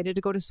always excited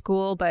to go to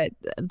school, but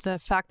the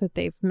fact that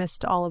they've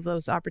missed all of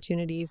those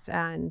opportunities,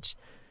 and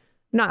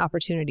not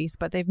opportunities,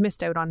 but they've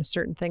missed out on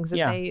certain things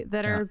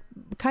that are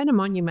kind of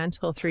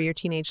monumental through your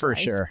teenage life,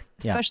 sure,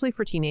 especially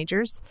for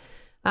teenagers.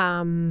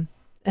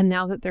 And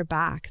now that they're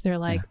back, they're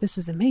like, this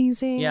is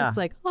amazing. Yeah.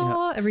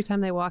 It's every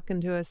time they walk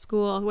into a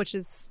school, which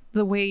is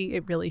the way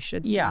it really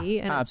should be.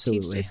 And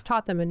absolutely. It's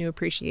taught them a new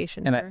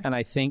appreciation. And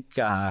I think,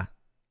 I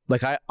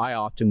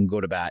often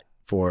go to bat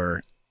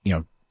for,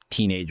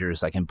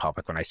 teenagers, in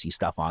public when I see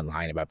stuff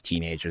online about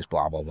teenagers,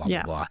 blah, blah, blah,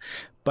 blah, blah.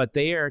 But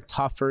they are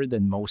tougher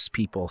than most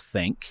people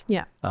think.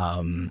 Yeah.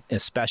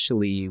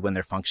 Especially when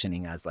they're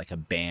functioning as a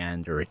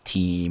band or a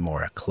team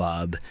or a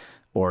club,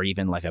 or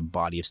even a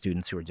body of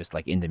students who are just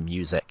into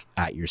music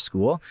at your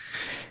school.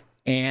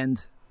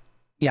 And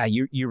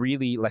you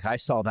really, I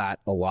saw that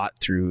a lot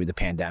through the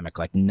pandemic.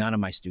 None of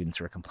my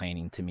students were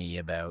complaining to me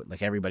about,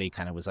 everybody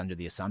kind of was under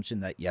the assumption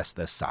that, yes,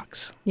 this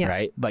sucks,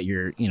 right? But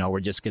we're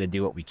just going to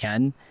do what we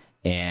can.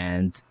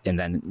 And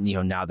then,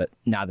 now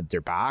that they're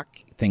back,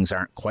 things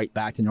aren't quite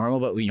back to normal,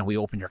 but we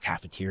opened your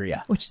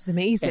cafeteria, which is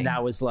amazing. And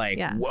that was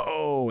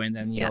whoa. And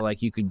then,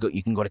 you can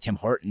go to Tim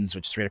Hortons,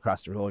 which is right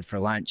across the road,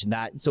 for lunch, and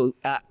that. So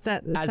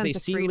as they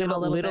see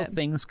little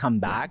things come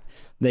back,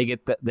 they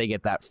get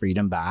that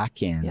freedom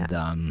back. And,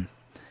 I'm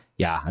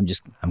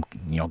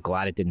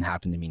glad it didn't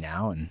happen to me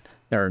now,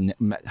 or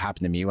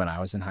happened to me when I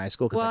was in high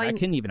school, because I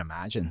couldn't even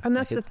imagine. And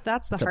that's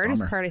the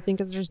hardest part, I think,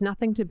 is there's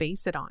nothing to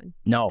base it on.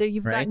 No,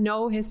 you've got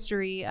no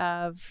history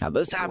of now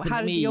this happened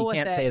to me. You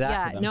can't say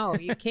that. Yeah, no,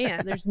 you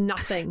can't. There's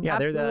nothing.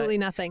 Absolutely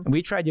nothing.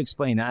 We tried to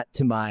explain that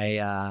to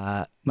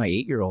my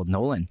 8-year-old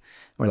Nolan.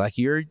 We're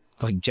your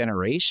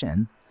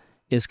generation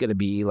is going to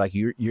be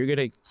you're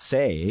going to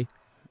say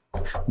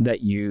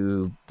that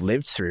you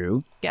lived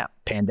through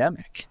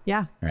pandemic.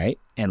 Yeah. Right.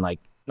 And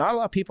not a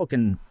lot of people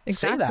can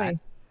say that.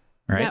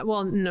 Right. Yeah,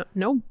 well,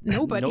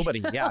 nobody.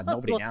 Nobody. Yeah.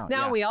 Nobody now.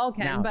 Now we all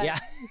can. Now,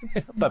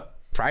 but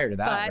prior to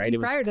that, right?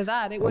 Prior to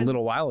that, it was a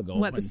little while ago.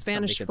 What, the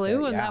Spanish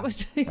flu, and that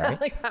was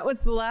that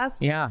was the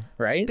last. Yeah.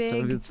 Right.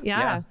 Big,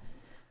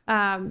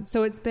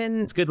 so it's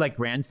good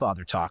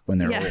grandfather talk when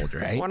they're old,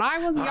 right? When I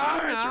was young,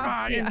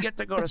 I didn't get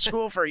to go to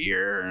school for a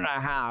year and a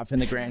half,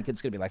 and the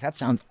grandkids gonna be like, "That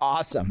sounds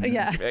awesome." And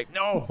yeah.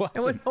 no,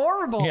 it was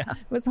horrible. Yeah.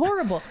 It was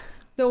horrible.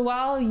 So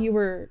while you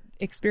were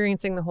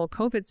experiencing the whole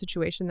COVID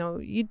situation, though,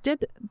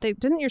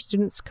 didn't your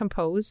students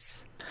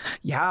compose?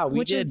 Yeah,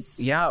 we did.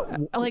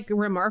 Like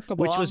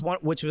remarkable. Which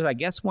was, I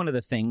guess, one of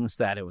the things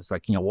that it was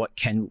like, what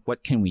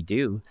can we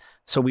do?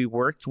 So we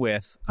worked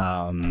with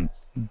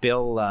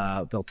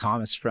Bill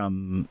Thomas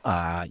from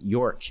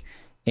York.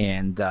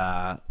 And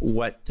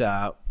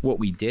what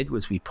we did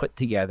was we put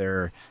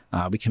together,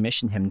 we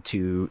commissioned him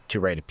to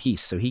write a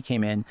piece. So he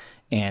came in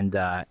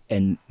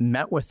and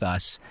met with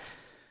us,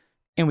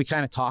 and we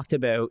kind of talked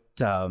about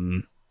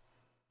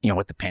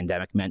what the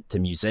pandemic meant to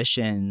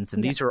musicians.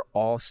 And these are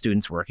all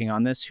students working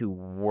on this who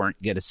weren't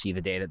going to see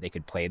the day that they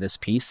could play this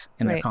piece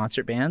in their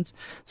concert bands.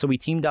 So we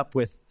teamed up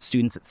with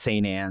students at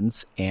St.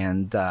 Anne's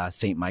and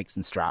St. Mike's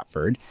in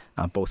Stratford,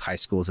 both high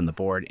schools in the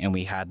board, and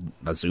we had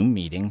a Zoom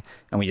meeting,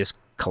 and we just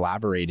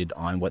collaborated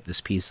on what this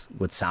piece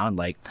would sound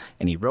like,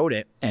 and he wrote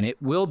it, and it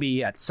will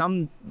be at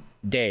some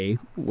day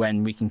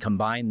when we can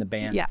combine the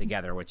bands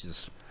together, which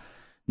is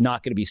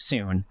not going to be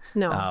soon.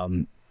 No.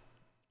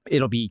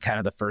 It'll be kind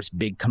of the first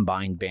big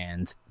combined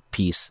band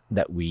piece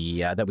that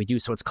we do.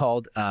 So it's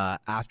called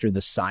After the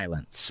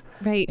Silence.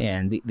 Right.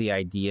 And the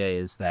idea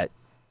is that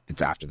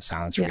it's after the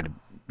silence. We're going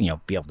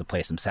to be able to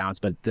play some sounds,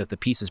 but the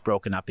piece is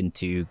broken up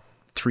into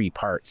 3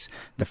 parts.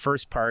 The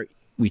first part,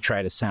 we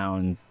try to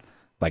sound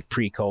like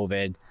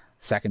pre-COVID.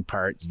 Second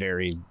part's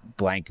very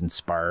blank and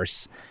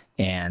sparse,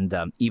 and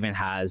even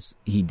has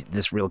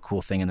this real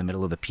cool thing in the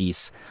middle of the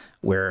piece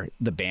where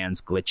the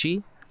band's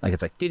glitchy. Like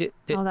it's like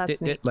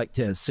like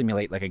to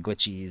simulate like a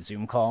glitchy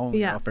Zoom call.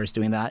 First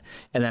doing that,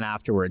 and then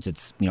afterwards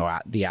it's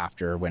the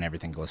after when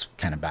everything goes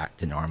kind of back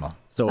to normal.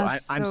 So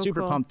I'm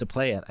super pumped to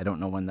play it. I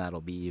don't know when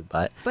that'll be,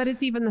 but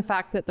it's even the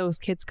fact that those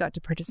kids got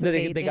to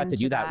participate. They got to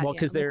do that. Well,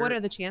 because what are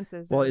the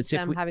chances of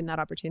them having that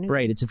opportunity?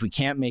 Right. It's if we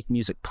can't make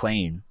music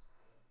plain,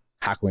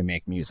 how can we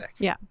make music?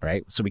 Yeah.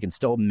 Right. So we can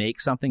still make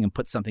something and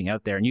put something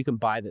out there, and you can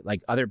buy that,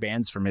 like other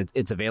bands from it.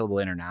 It's available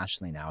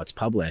internationally now. It's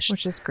published,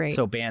 which is great.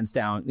 So bands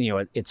down,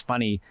 it's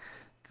funny.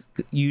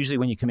 Usually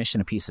when you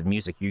commission a piece of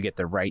music, you get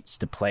the rights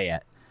to play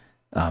it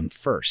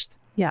first.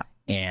 Yeah.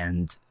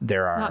 And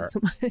there are not so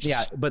much.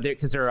 Yeah, but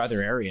because there are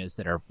other areas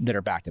that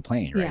are back to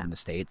playing, right, in the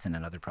States and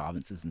in other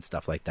provinces and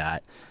stuff like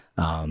that.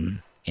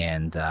 And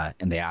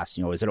they asked,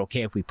 is it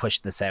okay if we push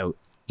this out,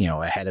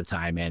 ahead of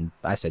time? And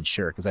I said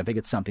sure, because I think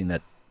it's something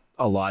that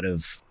a lot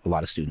of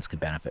students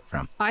could benefit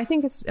from. I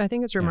think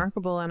it's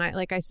remarkable, and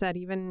like I said,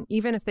 even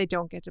if they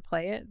don't get to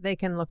play it, they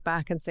can look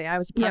back and say, I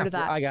was a part of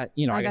that. I got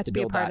to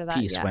build that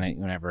piece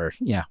whenever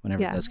it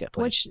does get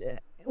played. Which,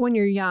 when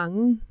you're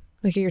young,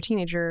 like you're a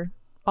teenager,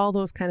 all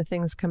those kind of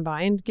things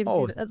combined gives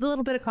you a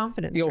little bit of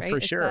confidence. Right?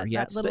 For sure.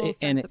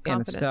 And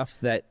it's stuff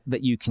that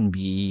you can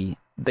be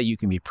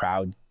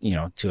proud,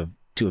 to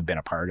have been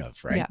a part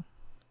of, right? Yeah.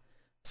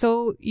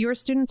 So your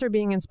students are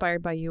being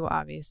inspired by you,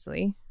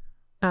 obviously.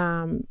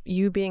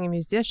 You being a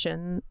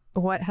musician,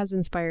 what has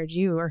inspired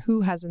you, or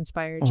who has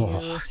inspired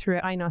you through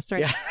it? I know,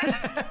 sorry. Yeah.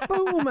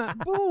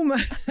 boom.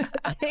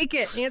 Take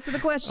it. Answer the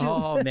questions.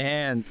 Oh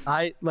man.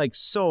 I like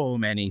so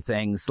many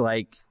things.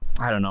 Like,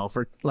 I don't know,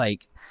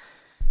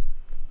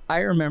 I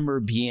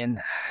remember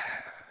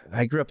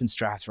I grew up in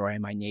Strathroy,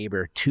 and my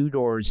neighbor 2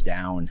 doors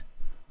down,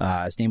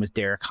 his name was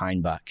Derek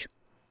Heinbuck.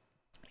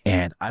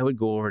 And I would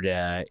go over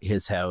to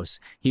his house.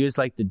 He was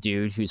like the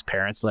dude whose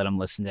parents let him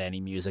listen to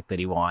any music that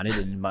he wanted,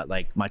 and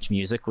like Much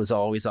Music was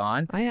always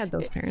on. I had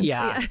those parents.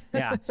 Yeah.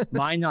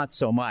 Mine not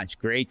so much.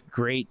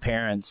 Great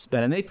parents,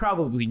 and they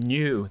probably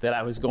knew that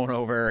I was going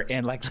over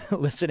and like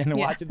listening and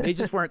watching. They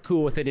just weren't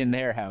cool with it in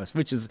their house,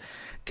 which is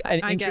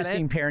an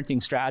interesting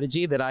parenting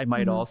strategy that I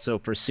might also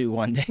pursue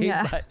one day.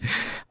 Yeah.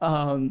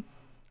 But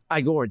I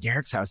go over to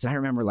Derek's house, and I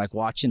remember like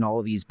watching all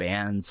of these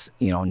bands,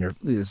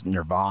 this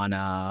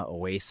Nirvana,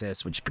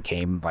 Oasis, which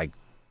became like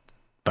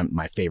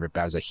my favorite.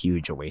 I was a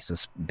huge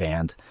Oasis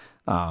band,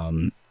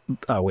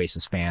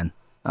 Oasis fan.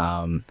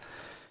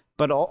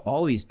 But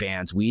all these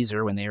bands,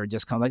 Weezer, when they were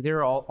just coming, like they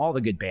were all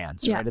the good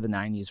bands, right? Of the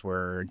 90s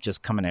were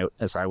just coming out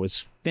as I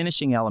was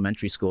finishing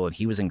elementary school, and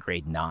he was in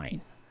grade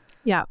 9.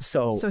 Yeah.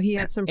 So he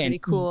had some pretty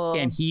cool.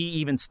 And he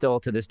even still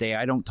to this day,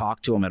 I don't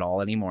talk to him at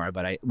all anymore,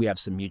 but we have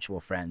some mutual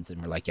friends,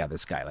 and we're like, yeah,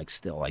 this guy like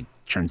still like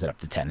turns it up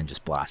to 10 and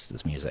just blasts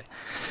this music.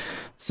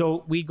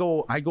 So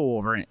I go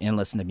over and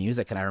listen to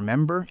music, and I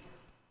remember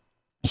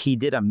he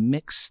did a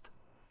mixed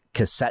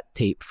cassette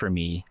tape for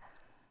me.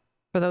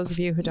 For those of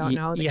you who don't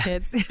know, the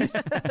kids,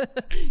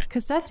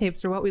 cassette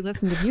tapes are what we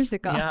listen to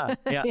music on.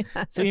 Yeah. Yes.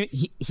 So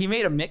he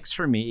made a mix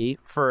for me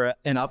for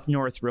an up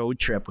north road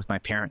trip with my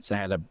parents. I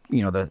had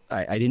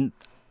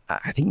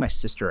I think my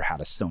sister had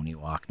a Sony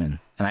Walkman,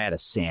 and I had a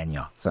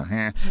Sanyo. So,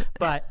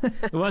 but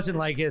it wasn't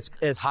like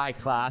as high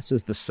class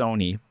as the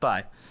Sony,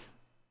 but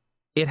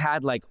it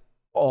had like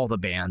all the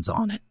bands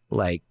on it.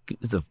 Like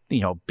the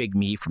Big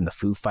Me from the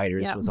Foo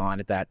Fighters was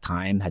on at that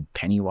time, had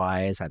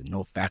Pennywise, had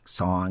NoFX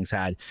songs,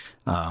 had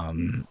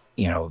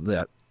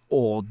the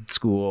old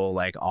school,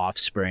 like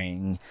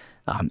Offspring,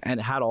 and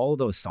it had all of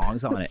those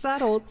songs on it. Is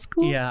that old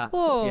school? Yeah.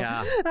 Oh.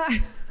 Yeah.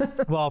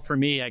 Well, for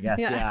me, I guess.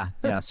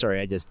 Yeah. Sorry,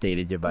 I just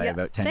dated you by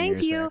about 10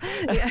 Thank years.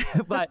 you. There.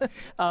 But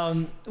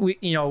we,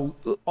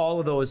 all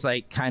of those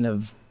like kind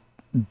of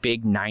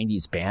big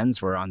 90s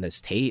bands were on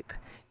this tape.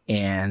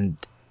 And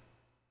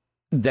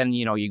then,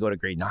 you go to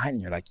grade 9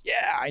 and you're like,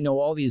 yeah, I know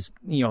all these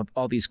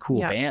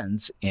cool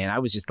bands. And I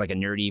was just like a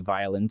nerdy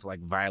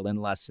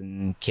violin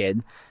lesson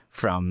kid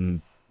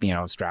from,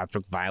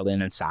 Stroudsbrook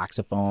violin and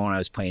saxophone. I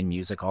was playing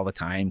music all the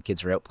time.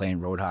 Kids were out playing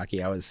road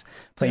hockey. I was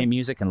playing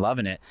music and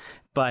loving it.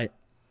 But,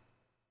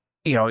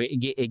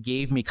 it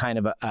gave me kind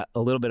of a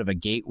little bit of a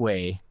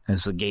gateway.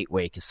 It's a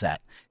gateway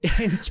cassette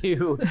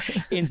into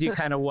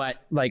kind of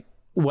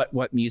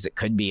what music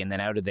could be. And then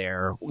out of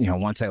there,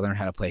 once I learned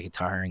how to play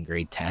guitar in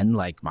grade 10,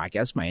 I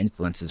guess my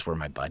influences were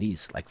my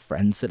buddies, like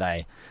friends that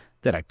I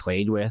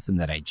played with and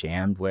that I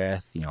jammed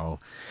with,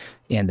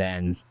 and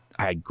then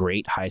I had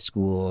great high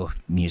school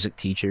music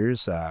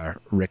teachers,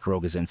 Rick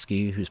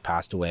Rogozinski, who's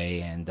passed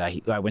away. And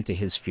I went to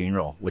his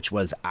funeral, which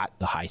was at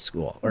the high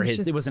school,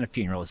 it wasn't a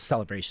funeral, it was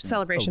a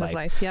celebration of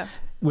life. Yeah.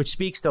 Which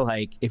speaks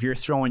to if you're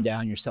throwing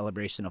down your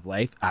celebration of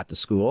life at the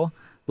school,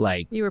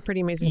 you were a pretty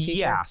amazing teacher.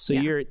 Yeah. So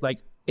you're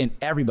and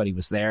everybody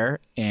was there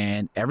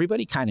and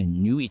everybody kind of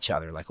knew each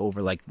other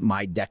over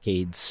my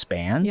decade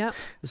span. Yeah.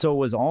 So it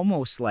was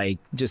almost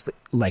just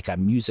like a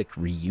music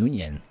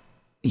reunion,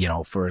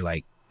 for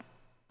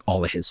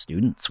all of his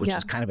students, which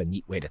is kind of a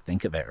neat way to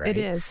think of it, right? It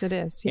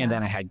is. Yeah. And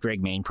then I had Greg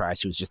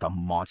Mainprice, who was just a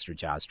monster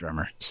jazz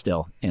drummer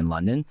still in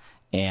London,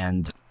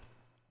 and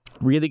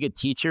really good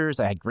teachers.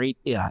 I had great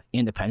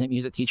independent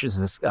music teachers.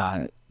 This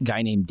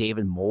guy named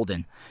David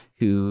Molden,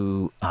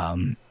 who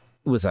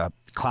was a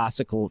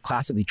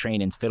classically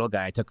trained in fiddle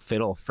guy. I took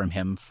fiddle from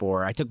him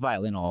I took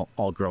violin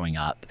all growing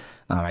up.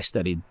 I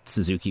studied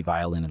Suzuki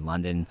violin in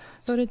London.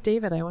 So did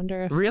David, I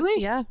wonder if...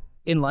 Really? Yeah.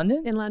 In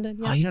London? In London,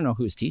 yeah. Oh, you don't know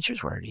who his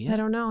teachers were, do you? I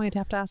don't know. I'd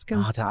have to ask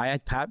him. I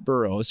had Pat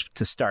Burrows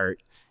to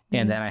start,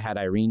 and then I had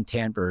Irene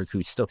Tanberg,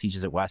 who still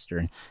teaches at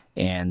Western.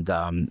 And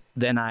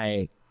then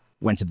I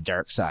went to the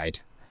dark side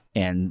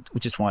and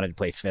just wanted to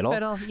play fiddle.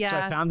 Yeah. So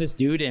I found this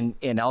dude in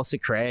Elsa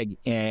Craig,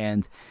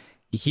 and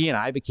he and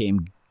I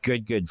became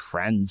good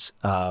friends.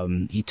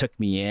 He took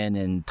me in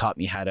and taught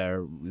me how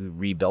to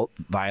rebuild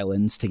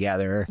violins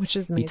together. Which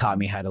is amazing. He taught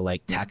me how to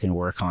tech and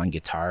work on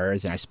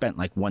guitars. And I spent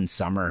one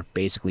summer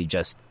basically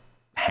just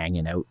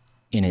hanging out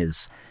in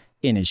his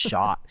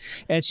shop.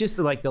 And it's just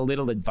the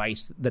little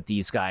advice that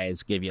these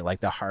guys give you,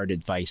 the hard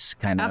advice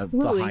kind of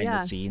behind the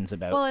scenes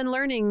about. Well, and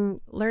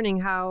learning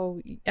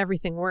how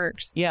everything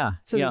works. Yeah.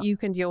 So that you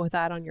can deal with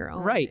that on your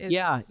own. Right.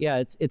 Yeah.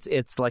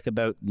 It's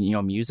about,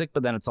 music,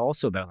 but then it's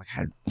also about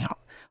how,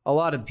 a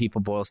lot of the people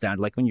boils down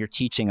to when you're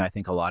teaching, I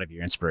think a lot of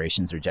your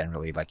inspirations are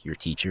generally your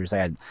teachers. I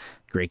had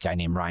a great guy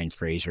named Ryan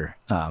Fraser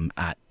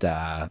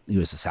he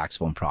was a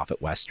saxophone prof at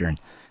Western,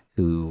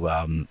 who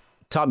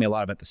taught me a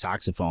lot about the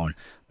saxophone,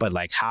 but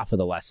half of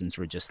the lessons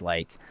were just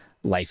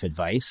life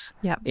advice.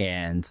 Yeah.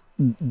 And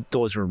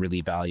those were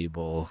really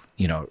valuable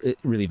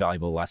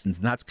lessons.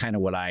 And that's kind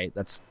of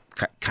that's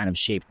kind of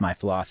shaped my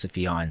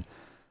philosophy on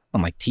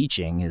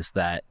teaching, is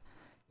that,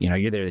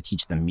 you're there to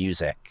teach them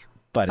music,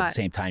 but at the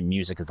same time,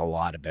 music is a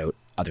lot about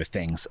other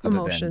things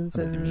other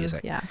than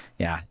music. Yeah.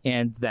 Yeah.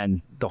 And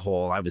then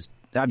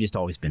I've just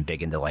always been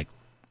big into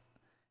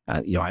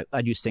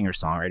I do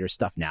singer-songwriter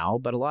stuff now,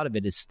 but a lot of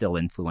it is still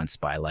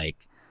influenced by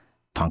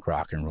punk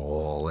rock and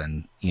roll,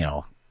 and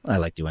I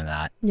like doing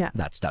that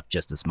stuff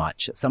just as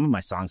much. Some of my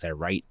songs I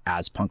write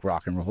as punk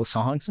rock and roll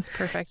songs. That's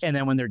perfect. And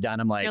then when they're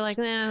done, I'm like, you're nah,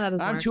 that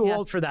doesn't I'm work. too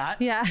old for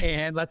that. Yeah.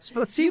 And let's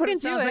see what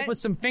it sounds like with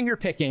some finger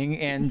picking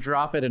and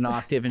drop it an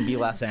octave and be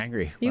less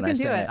angry. You can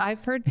do it.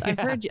 I've heard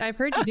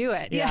you do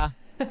it. Yeah.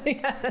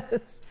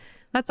 Yes.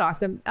 That's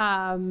awesome.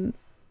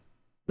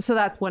 So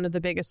that's one of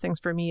the biggest things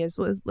for me is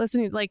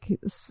listening.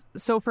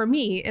 So for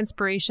me,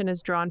 inspiration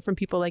is drawn from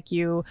people like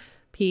you,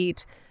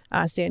 Pete,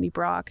 Sandy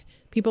Brock,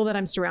 people that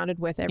I'm surrounded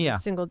with every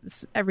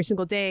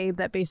single day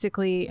that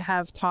basically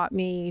have taught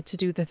me to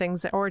do the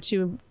things or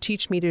to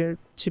teach me to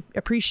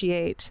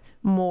appreciate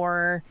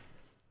more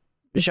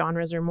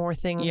genres or more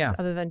things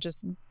other than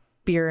just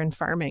beer and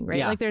farming,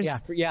 right?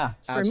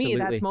 For me,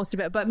 that's most of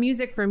it. But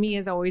music for me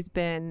has always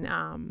been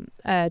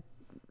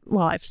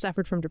I've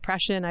suffered from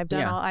depression. I've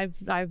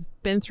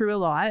been through a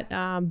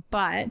lot.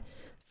 But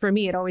for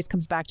me, it always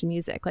comes back to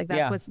music.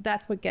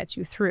 That's what gets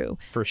you through.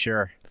 For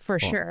sure.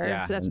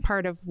 Yeah. That's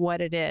part of what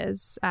it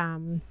is.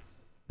 And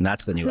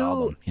that's the new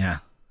album. Yeah.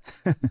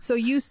 So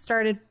you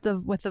started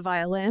with the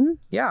violin?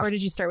 Yeah. Or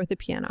did you start with the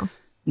piano?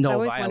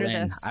 No,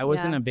 violin. I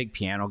wasn't a big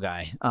piano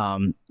guy.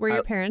 Were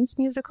your parents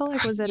musical?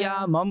 Was it?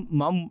 Yeah, mom.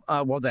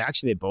 Well,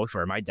 they both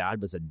were. My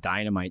dad was a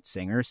dynamite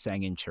singer,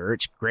 sang in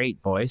church,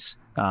 great voice.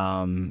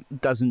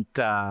 Doesn't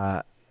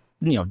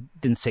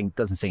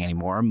sing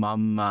anymore.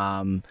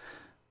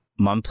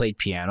 Mom played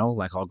piano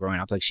all growing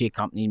up. She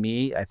accompanied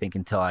me, I think,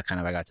 until I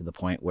got to the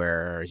point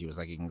where he was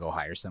like, you can go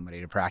hire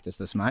somebody to practice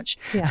this much.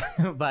 Yeah.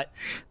 but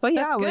yeah,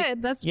 that's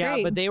good. That's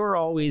great. But they were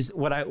always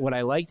what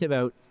I liked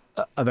about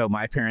about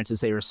my parents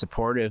is they were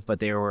supportive, but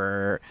they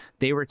were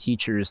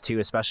teachers too,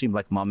 especially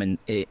like mom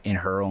in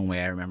her own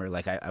way. I remember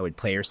like I would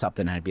play her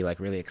something and I'd be like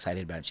really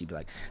excited about it. She'd be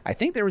like, I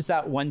think there was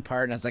that one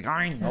part, and I was like,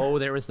 I know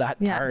there was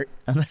that part.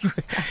 I'm like,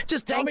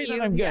 just tell me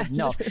that I'm good.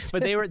 No,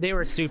 but they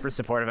were super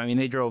supportive. I mean,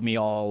 they drove me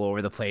all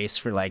over the place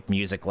for like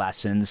music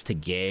lessons to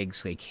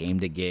gigs. They came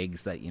to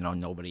gigs that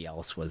nobody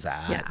else was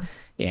at. Yeah.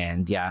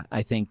 And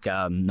I think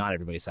not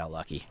everybody's that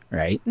lucky,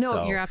 right? No,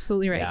 So, you're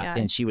absolutely right. Yeah.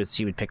 And she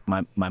would pick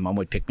my mom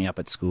would pick me up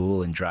at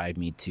school and drive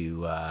me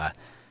to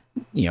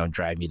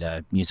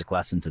music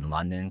lessons in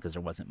London, because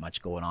there wasn't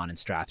much going on in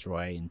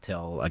Strathroy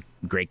until a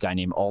great guy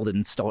named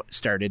Alden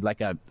started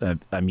like a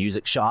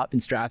music shop in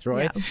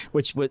Strathroy,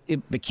 which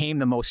it became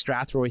the most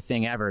Strathroy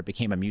thing ever. It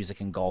became a music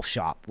and golf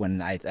shop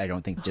when I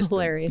don't think just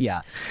hilarious.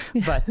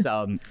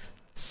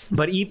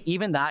 But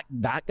even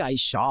that guy's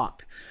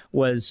shop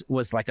was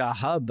like a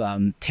hub.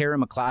 Tara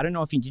McLeod, I don't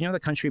know if do you know the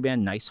country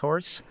band Nice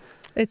Horse?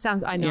 It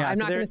sounds, I know. Yeah, I'm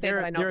not going to say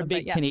that I know. They're a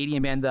big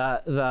Canadian band.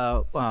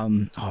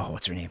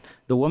 What's her name?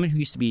 The woman who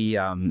used to be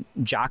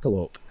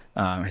Jackalope.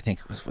 I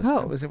think was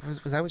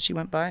that what she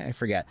went by? I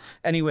forget.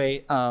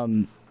 Anyway,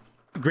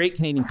 great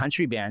Canadian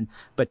country band,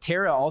 but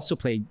Tara also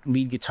played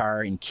lead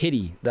guitar in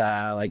Kitty,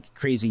 the like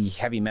crazy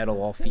heavy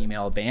metal all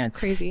female band.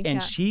 Crazy. And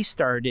she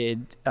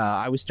started,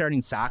 I was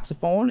starting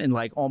saxophone, and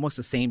like almost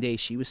the same day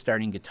she was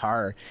starting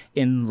guitar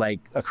in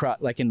like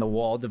across, like in the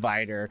wall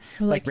divider,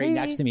 like right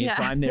next to me. Yeah.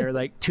 So I'm there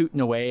like tooting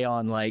away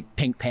on like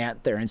Pink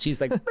Panther, and she's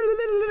like,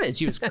 and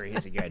she was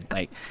crazy good.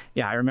 Like,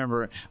 yeah, I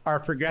remember our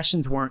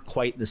progressions weren't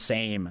quite the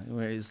same. It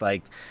was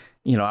like,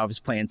 I was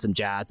playing some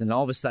jazz, and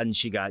all of a sudden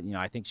she got,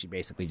 I think she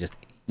basically just,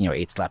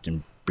 ate, slept,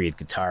 and breathed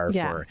guitar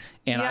for.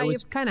 And I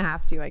was, you kind of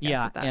have to, I guess.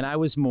 Yeah, and I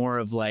was more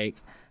of like,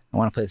 I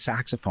want to play the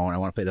saxophone, I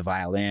want to play the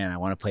violin, I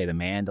want to play the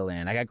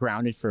mandolin. I got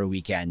grounded for a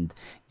weekend,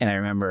 and I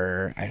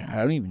remember, I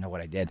don't even know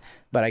what I did,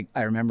 but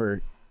I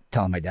remember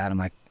telling my dad, I'm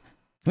like,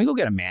 can we go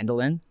get a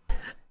mandolin?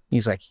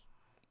 He's like,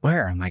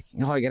 where? I'm like,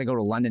 I got to go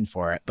to London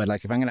for it. But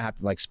like, if I'm going to have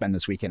to like spend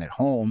this weekend at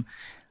home,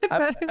 I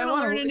want to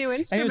learn a new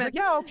instrument. And he was like,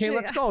 yeah, okay,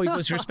 let's go. He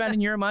goes, you're spending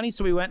your money.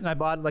 So we went and I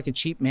bought like a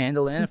cheap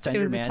mandolin, a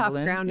Fender mandolin. It was a tough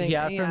grounding.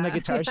 Yeah, from the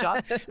guitar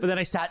shop. But then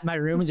I sat in my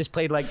room and just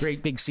played like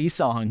Great Big Sea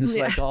songs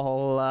like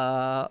all,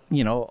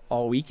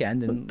 all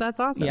weekend. And that's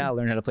awesome. Yeah, I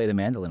learned how to play the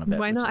mandolin a bit.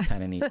 Why not? Which is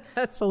kind of neat.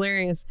 That's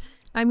hilarious.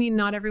 I mean,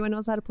 not everyone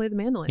knows how to play the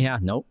mandolin. Yeah,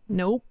 nope.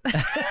 No.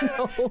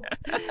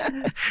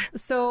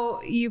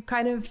 So you've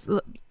kind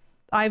of,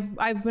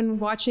 I've been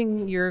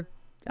watching your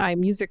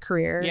music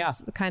career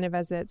kind of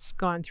as it's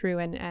gone through,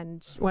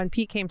 and when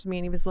Pete came to me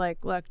and he was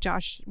like, look,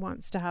 Josh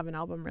wants to have an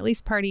album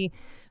release party,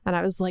 and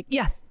I was like,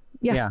 yes,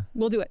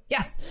 we'll do it.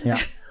 Yes.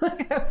 Yeah.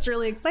 I was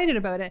really excited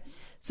about it.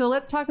 So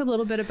let's talk a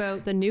little bit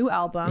about the new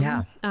album.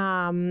 Yeah.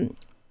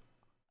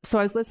 So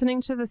I was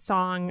listening to the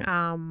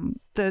song,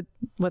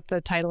 with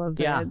the title of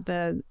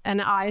the,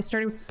 and I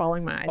started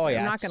bawling my eyes. Oh, yeah.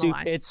 I'm not gonna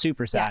lie. It's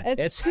super sad.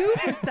 Yeah, it's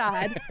super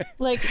sad.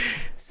 Like,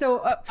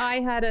 so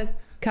I had a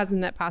cousin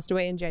that passed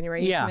away in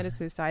January. He committed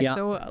suicide. Yeah.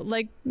 So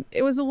like,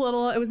 it was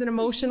an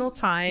emotional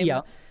time.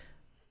 Yeah.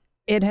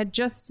 It had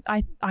just,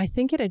 I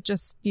think it had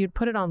just, you'd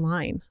put it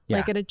online. Yeah.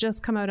 Like it had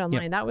just come out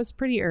online. Yeah. That was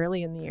pretty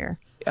early in the year.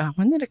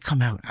 When did it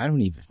come out? I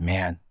don't even,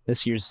 man,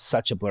 this year's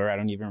such a blur. I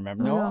don't even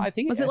remember. No, I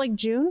think was it like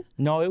June?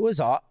 No, it was,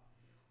 I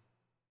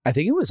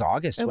think it was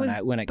August when it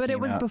came out. But it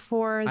was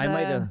before I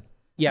might have,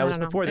 it was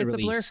before the release.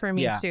 It's a blur for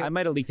me too. I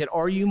might have leaked it,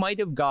 or you might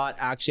have got,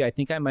 actually, I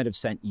think I might have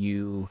sent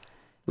you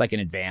like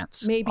an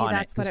advance. Maybe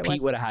that's what it was.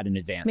 Pete would have had an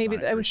advance. Maybe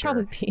it was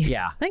probably Pete.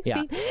 Yeah. Thanks,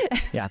 yeah.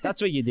 Pete. Yeah,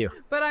 that's what you do.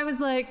 But I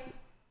was like,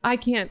 I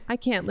can't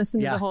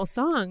listen to the whole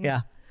song.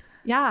 Yeah.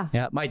 Yeah.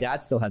 Yeah. My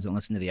dad still hasn't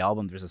listened to the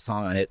album. There's a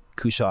song on it,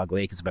 Cushog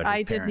Lake, is about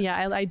his parents.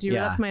 Yeah, I do.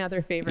 Yeah. That's my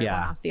other favorite one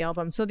off the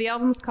album. So the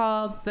album's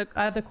called The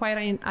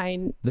Quiet I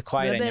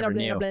Never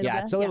Knew. Yeah,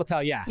 it's a little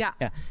tell. Yeah.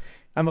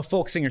 I'm a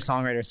folk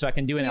singer-songwriter, so I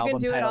can do an album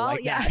title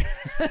like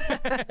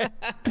that.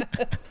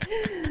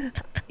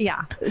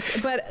 Yeah.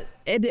 But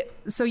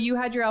so you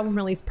had your album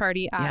release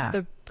party at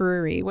the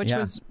brewery, which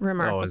was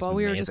remarkable.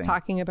 We were just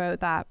talking about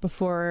that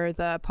before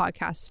the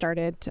podcast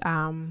started.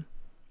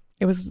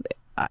 It was,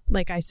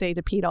 like I say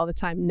to Pete all the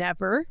time,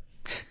 never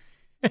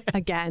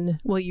again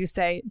will you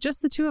say,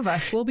 just the two of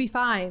us, we'll be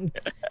fine.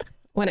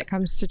 When it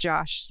comes to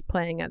Josh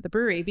playing at the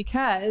brewery,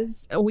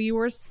 because we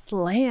were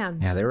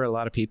slammed. Yeah, there were a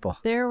lot of people.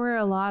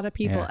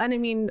 Yeah. And I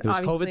mean, it was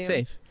COVID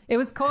safe. It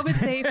was COVID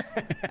safe.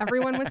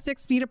 Everyone was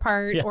 6 feet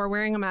apart or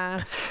wearing a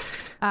mask.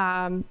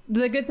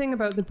 The good thing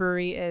about the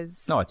brewery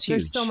is it's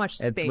huge. There's so much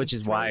space. Which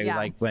is why,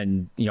 like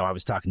when I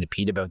was talking to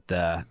Pete about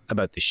the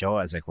show,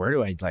 I was like, where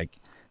do I like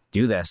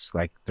do this?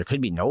 Like, there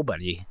could be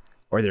nobody,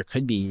 or there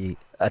could be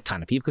a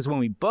ton of people. Because when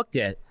we booked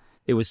it,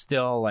 it was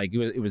still like,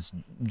 it was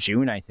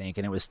June, I think.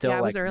 And it was still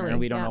like, early.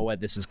 We don't know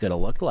what this is going to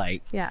look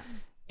like. Yeah.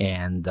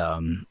 And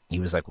he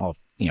was like, well,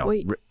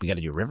 we got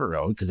to do River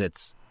Road because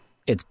it's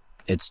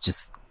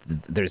just,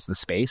 there's the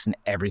space and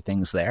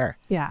everything's there.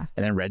 Yeah.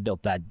 And then Red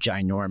built that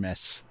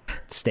ginormous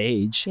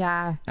stage.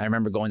 Yeah. And I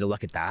remember going to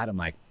look at that. I'm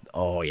like,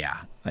 oh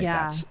yeah.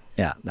 That's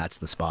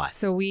the spot.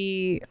 So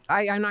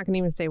I'm not going to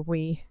even say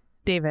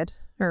David,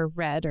 or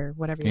Red or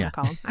whatever you want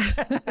to call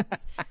them,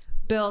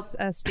 built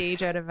a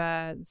stage out of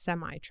a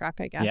semi truck,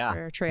 I guess,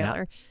 or a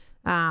trailer.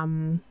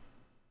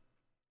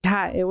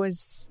 It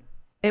was.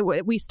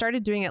 We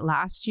started doing it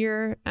last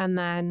year, and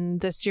then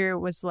this year it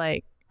was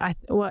like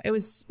it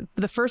was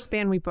the first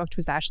band we booked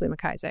was Ashley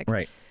McIsaac,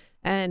 right?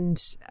 And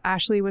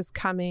Ashley was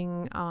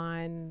coming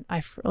on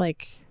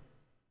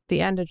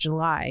the end of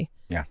July.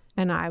 Yeah.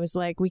 And I was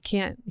like, he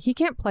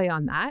can't play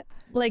on that.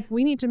 Like,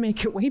 we need to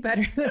make it way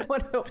better than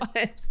what it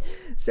was.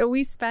 So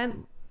we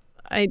spent,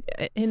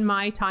 in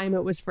my time,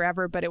 it was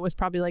forever, but it was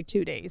probably like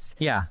 2 days.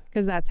 Yeah.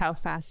 Because that's how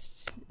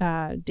fast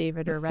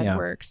David or Red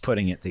works.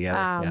 Putting it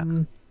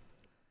together.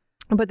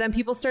 But then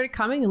people started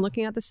coming and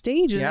looking at the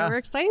stage, and they were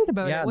excited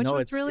about it, which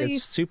was really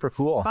it's super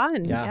cool.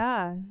 Fun.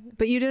 Yeah.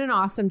 But you did an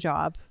awesome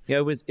job.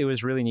 Yeah, it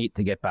was really neat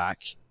to get back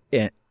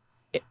and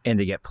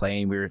to get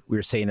playing. We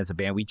were saying as a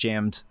band, we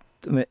jammed,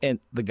 and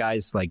the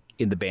guys like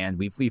in the band,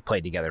 we've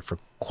played together for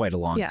quite a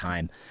long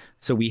time.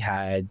 So we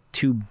had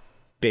 2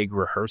 big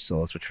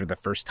rehearsals, which were the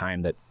first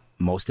time that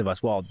most of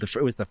us,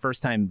 it was the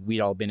first time we'd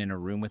all been in a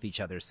room with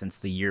each other since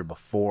the year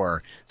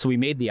before. So we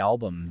made the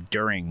album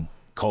during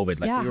COVID.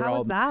 Like, we were how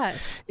was that?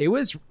 It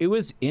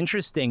was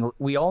interesting.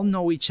 We all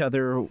knew each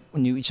other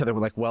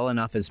like well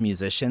enough as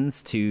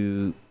musicians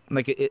to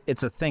like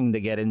it's a thing to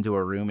get into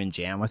a room and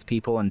jam with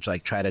people and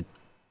like try to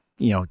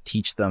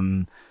teach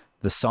them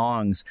the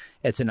songs.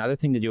 It's another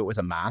thing to do it with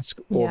a mask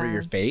over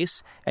your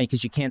face, and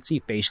because you can't see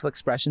facial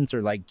expressions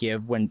or like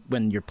give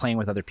when you're playing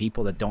with other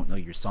people that don't know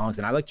your songs.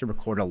 And I like to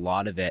record a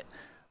lot of it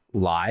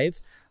live,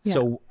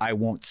 so I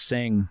won't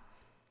sing,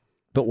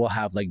 but we'll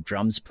have like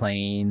drums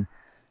playing,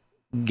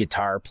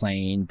 guitar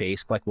playing,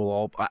 bass. Like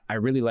I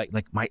really like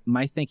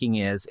my thinking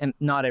is, and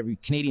not every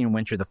Canadian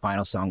Winter, the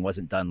final song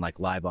wasn't done like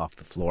live off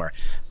the floor,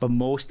 but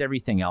most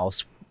everything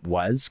else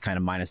was, kind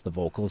of minus the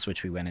vocals,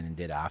 which we went in and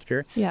did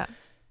after. Yeah.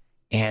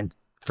 And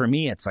for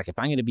me, it's like, if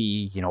I'm going to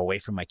be, away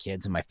from my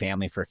kids and my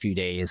family for a few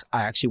days,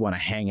 I actually want to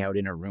hang out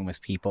in a room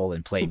with people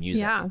and play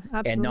music. Yeah,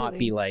 absolutely. And not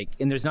be like,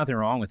 and there's nothing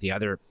wrong with the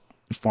other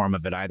form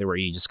of it either, where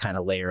you just kind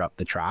of layer up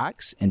the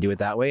tracks and do it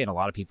that way. And a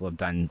lot of people have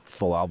done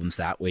full albums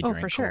that way during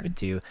COVID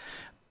too.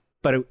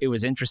 But it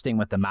was interesting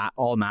with the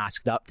all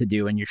masked up to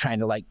do, and you're trying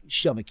to like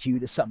shove a cue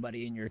to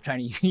somebody, and you're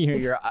trying to,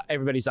 your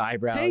everybody's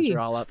eyebrows are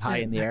all up high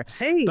in the air.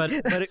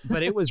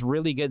 But it was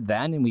really good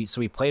then, and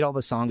we played all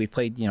the songs. We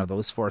played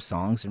those 4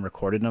 songs and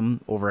recorded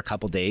them over a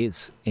couple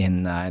days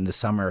in the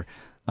summer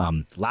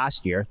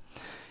last year,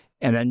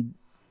 and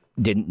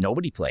then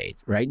nobody played,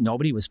 right?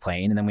 Nobody was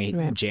playing, and then we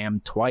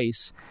jammed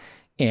twice,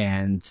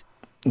 and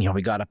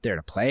we got up there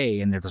to play,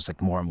 and there's like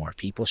more and more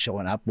people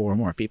showing up,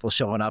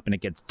 and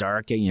it gets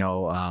dark.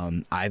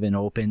 Ivan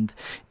opened,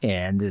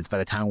 and by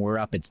the time we're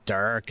up, it's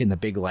dark, and the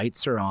big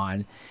lights are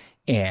on.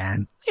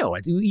 And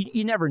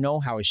you never know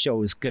how a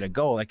show is gonna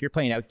go. Like, you're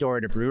playing outdoor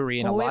at a brewery,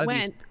 and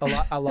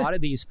a lot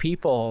of these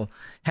people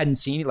hadn't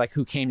seen, like,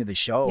 who came to the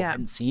show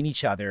hadn't seen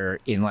each other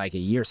in like a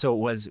year. So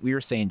we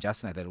were saying,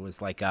 Justin and I, that it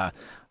was like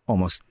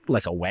almost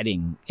like a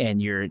wedding,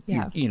 and you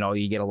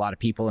get a lot of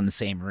people in the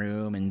same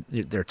room, and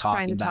they're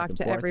talking, trying to talk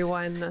to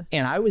everyone.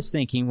 And I was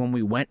thinking, when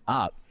we went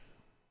up,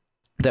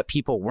 that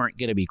people weren't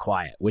going to be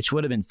quiet, which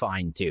would have been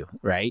fine too,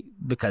 right?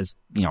 Because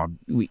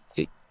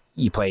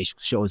you play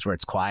shows where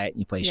it's quiet, and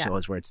you play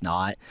shows where it's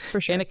not.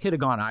 For sure. And it could have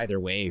gone either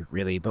way,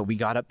 really. But we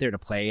got up there to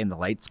play, and the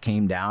lights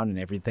came down, and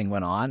everything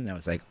went on, and I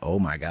was like, oh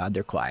my God,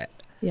 they're quiet.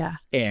 Yeah.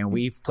 And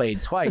we've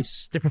played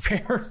twice to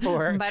prepare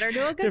for better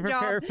do a good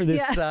job for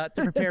this to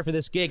prepare for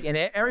this gig, and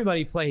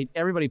everybody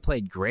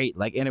played great.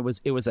 Like, and it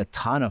was a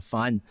ton of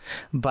fun.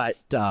 But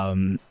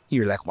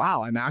you're like,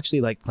 wow, I'm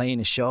actually like playing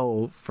a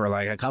show for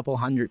like a couple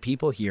hundred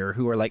people here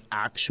who are like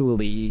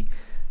actually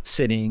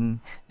sitting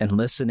and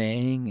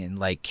listening and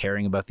like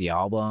caring about the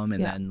album.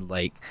 And then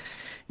like,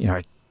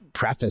 I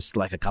prefaced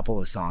like a couple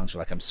of songs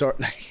like, I'm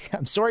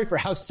sorry for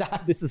how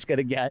sad this is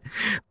gonna get,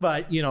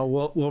 but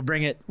we'll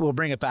bring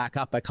it back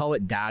up. I call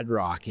it dad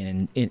rock,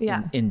 and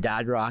in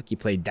dad rock you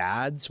play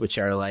dads, which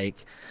are like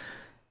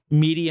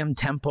medium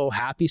tempo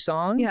happy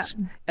songs,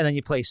 and then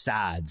you play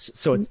sads,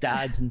 so it's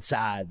dads and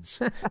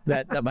sads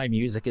that my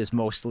music is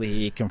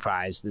mostly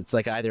comprised. It's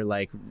like either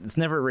like, it's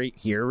never right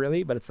here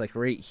really, but it's like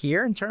right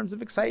here in terms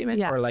of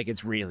excitement, or like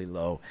it's really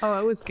low.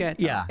 It was good.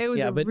 It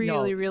was a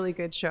really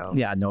good show.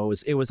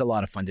 It was a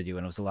lot of fun to do,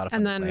 and it was a lot of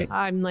fun. And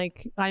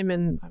then I'm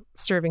in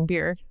serving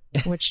beer,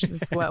 which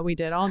is what we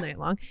did all night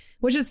long,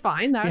 which is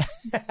fine.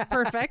 That's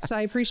perfect.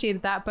 I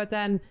appreciated that. But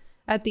then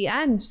at the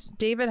end,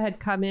 David had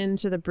come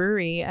into the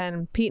brewery,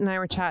 and Pete and I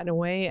were chatting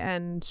away,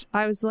 and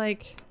I was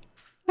like,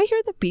 I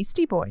hear the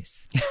Beastie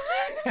Boys.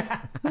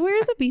 Where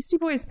are the Beastie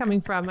Boys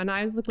coming from? And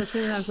I was like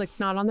listening, and I was like,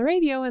 not on the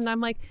radio. And I'm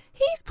like,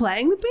 he's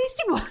playing the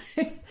Beastie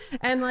Boys.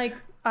 And like,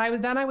 I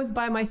was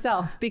by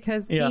myself,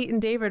 because Pete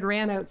and David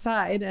ran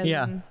outside.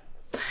 And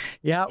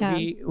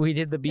we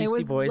did the Beastie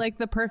Boys. It was like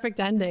the perfect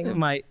ending.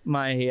 My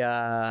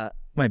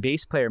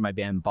bass player in my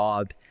band,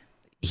 Bob,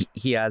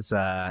 he has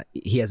a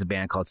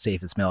band called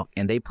Safe as Milk,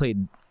 and they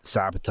played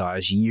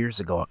Sabotage years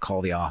ago at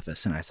Call the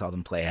Office, and I saw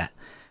them play it.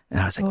 And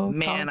I was like,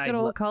 man,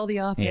 call the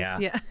office.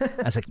 Yeah.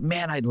 I was like,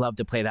 man, I'd love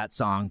to play that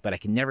song, but I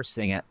can never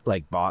sing it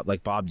like Bob.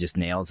 Like Bob just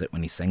nails it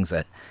when he sings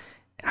it.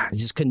 I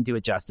just couldn't do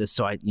it justice.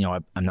 So I'm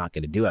not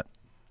going to do it.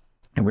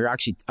 And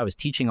I was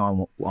teaching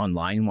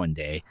online one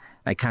day.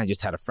 I kind of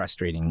just had a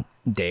frustrating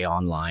day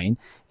online,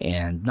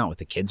 and not with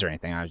the kids or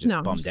anything. I was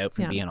just bummed out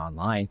from being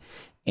online.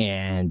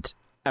 And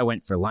I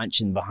went for lunch,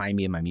 and behind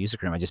me in my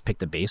music room, I just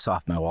picked a bass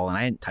off my wall, and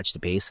I hadn't touched a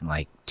bass in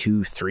like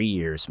 2-3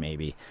 years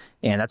maybe.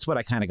 And that's what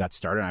I kind of got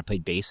started. I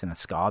played bass in a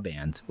ska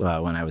band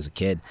when I was a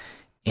kid.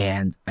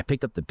 And I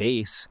picked up the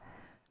bass,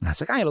 and I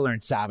was like, I got to learn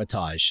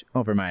Sabotage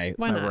over my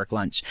work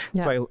lunch.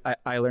 Yeah. So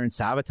I learned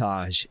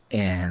Sabotage,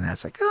 and I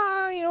was like,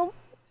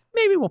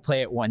 maybe we'll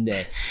play it one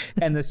day.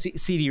 And the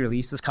CD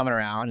release is coming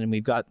around, and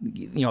we've got,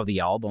 the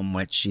album,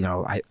 which,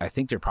 I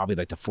think they're probably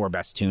like the 4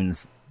 best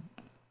tunes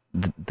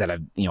that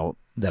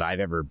I've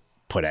ever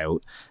put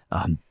out.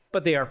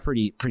 But they are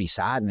pretty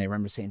sad. And I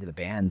remember saying to the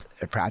band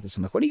at practice,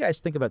 I'm like, what do you guys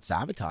think about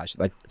Sabotage?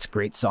 Like, it's a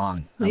great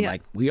song. I'm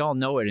like, we all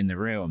know it in the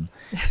room.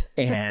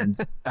 And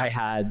I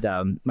had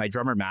my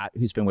drummer, Matt,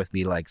 who's been with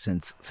me like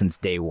since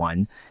day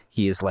one.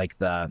 He is like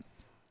when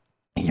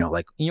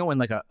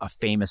like a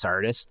famous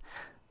artist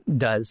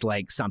does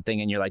like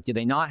something and you're like, do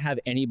they not have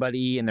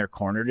anybody in their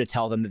corner to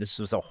tell them that this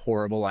was a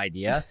horrible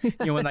idea?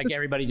 When like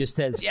everybody just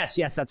says, yes,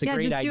 that's a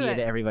great idea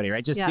to everybody,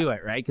 right? Just do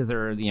it, right? Because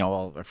they're,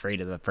 all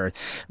afraid of the first.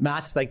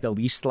 Matt's like the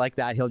least like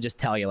that. He'll just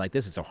tell you like,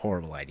 this is a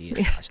horrible idea,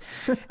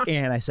 Josh.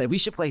 And I said, we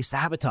should play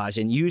Sabotage.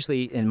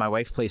 And my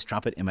wife plays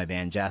trumpet in my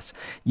band, Jess.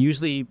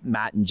 Usually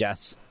Matt and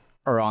Jess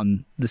are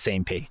on the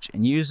same page.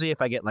 And usually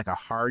if I get like a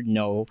hard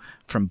no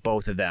from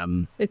both of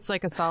them, it's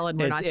like a solid,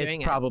 we're not doing it.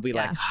 It's probably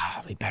like,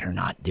 we better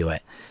not do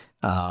it.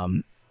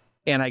 And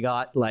I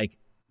got like,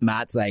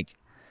 Matt's like,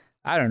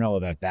 I don't know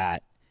about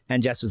that.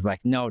 And Jess was like,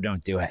 no,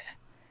 don't do it.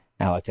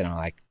 And I looked at him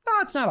like,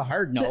 it's not a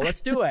hard no,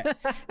 let's do it.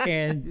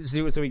 And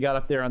so we got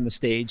up there on the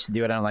stage to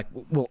do it. And I'm like,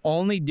 we'll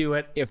only do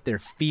it if they're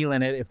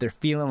feeling it, if they're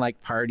feeling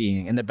like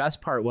partying. And the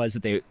best part was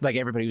that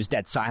everybody was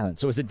dead silent.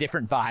 So it was a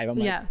different vibe. I'm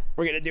like,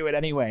 we're going to do it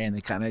anyway. And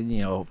they kind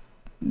of,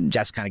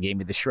 Jess kind of gave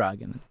me the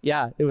shrug, and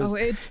it was.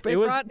 It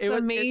brought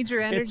some major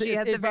energy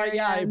at the very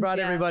end. It brought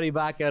everybody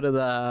back out of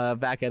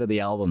the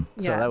album.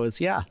 So that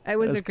was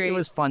It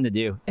was fun to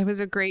do. It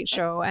was a great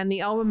show, and the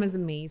album is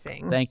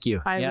amazing. Thank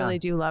you. I really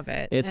do love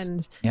it.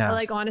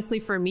 Honestly,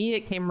 for me,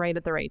 it came right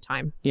at the right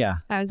time. Yeah,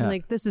 I was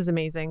like, this is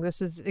amazing.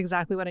 This is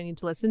exactly what I need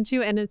to listen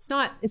to, and it's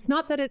not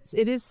that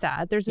it is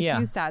sad. There's a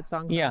few sad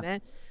songs on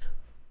it.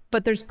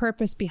 But there's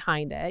purpose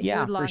behind it.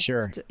 Yeah, for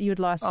sure. You'd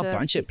lost a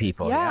bunch of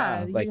people.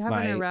 Yeah, like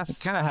kind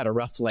of had a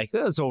rough, like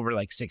it was over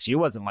like 6 years. It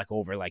wasn't like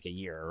over like a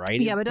year, right?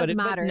 Yeah, but it doesn't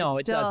matter. No,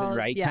 it doesn't,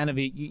 right? Yeah. Kind of,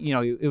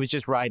 it was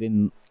just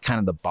riding kind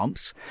of the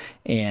bumps.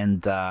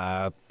 And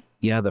the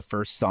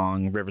first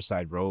song,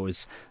 Riverside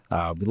Rose,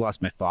 we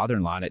lost my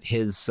father-in-law at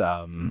his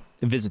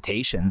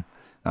visitation.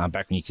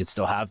 Back when you could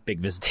still have big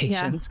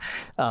visitations.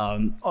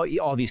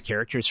 All these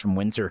characters from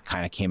Windsor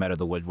kind of came out of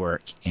the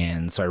woodwork.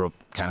 And so I wrote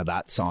kind of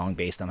that song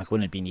based on like,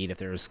 wouldn't it be neat if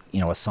there was,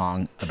 a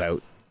song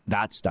about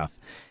that stuff?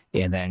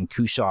 And then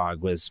Cushog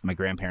was, my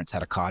grandparents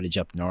had a cottage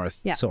up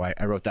north. Yeah. So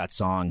I wrote that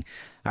song.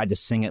 I had to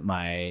sing at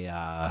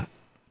my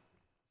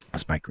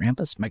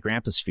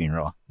grandpa's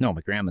funeral. No, my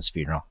grandma's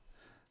funeral.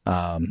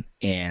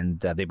 And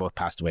they both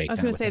passed away. I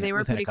was going to say they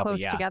were pretty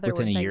close together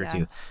within a year or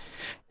two.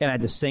 And I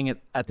had to sing it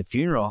at the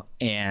funeral,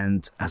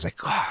 and I was like,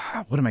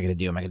 what am I going to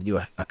do? Am I going to do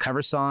a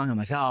cover song? I'm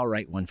like, I'll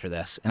write one for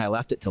this. And I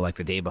left it till like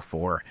the day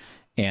before,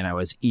 and I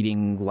was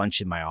eating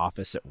lunch in my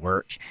office at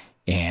work,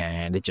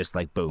 and it just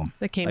like boom.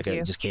 It came to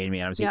you. It just came to me.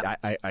 And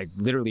I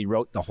literally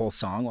wrote the whole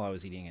song while I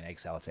was eating an egg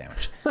salad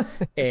sandwich.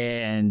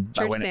 And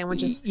church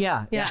sandwiches.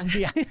 Yeah.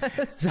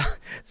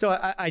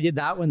 So I did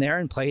that one there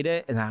and played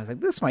it, and I was like,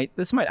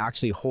 this might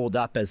actually hold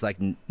up as like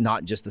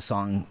not just a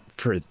song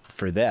for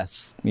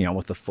this,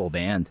 with the full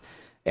band.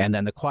 And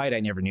then The Quiet I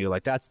Never Knew,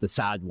 like that's the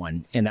sad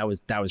one, and that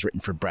was written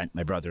for Brent,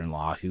 my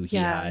brother-in-law, who he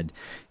had,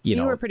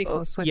 you were pretty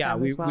close with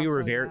him as well.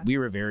 We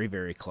were very,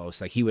 very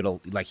close. Like he would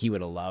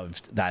have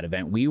loved that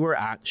event. We were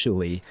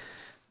actually,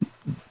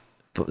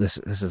 this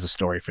is a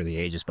story for the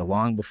ages, but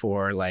long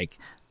before like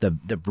the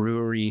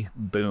brewery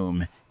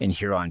boom in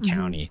Huron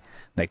County,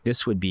 like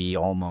this would be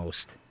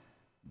almost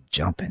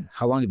jumping.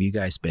 How long have you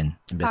guys been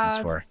in business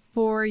for?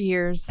 4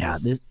 years. Yeah,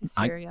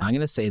 I'm going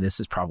to say this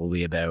is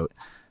probably about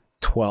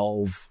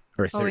 12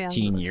 or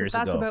 13 years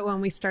ago. That's about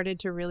when we started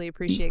to really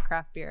appreciate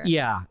craft beer.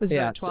 Yeah. It was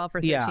about 12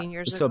 or 13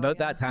 years ago. So about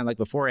that time, like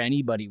before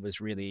anybody was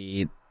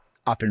really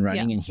up and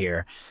running in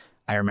here,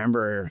 I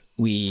remember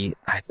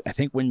I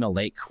think Windmill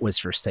Lake was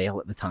for sale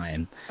at the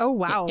time. Oh,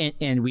 wow.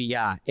 And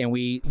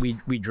we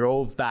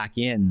drove back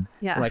in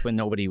like when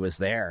nobody was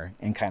there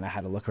and kind of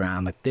had a look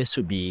around like this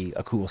would be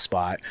a cool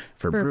spot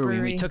for a brewery.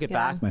 And we took it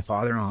back. My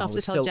father-in-law I'll have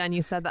to tell Jen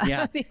you said that.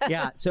 Yeah.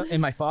 Yeah. So,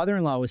 and my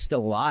father-in-law was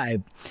still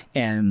alive,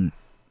 and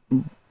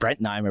Brent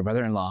and I, my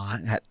brother-in-law,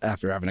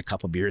 after having a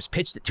couple beers,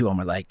 pitched it to him.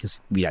 We're like, because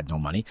we had no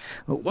money.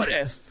 What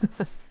if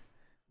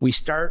we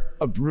start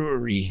a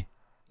brewery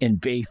in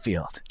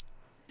Bayfield?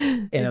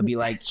 and it'll be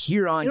like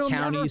Huron It'll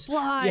County's. never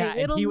fly. Yeah, and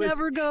It'll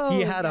never go.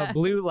 He had a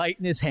blue light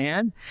in his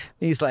hand.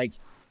 And he's like,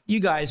 you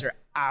guys are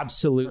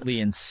absolutely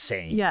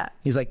insane. Yeah.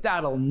 He's like,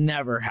 that'll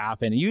never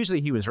happen. And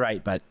usually he was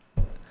right, but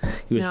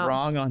he was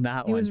wrong on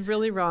that one. He was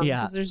really wrong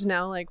Yeah. because there's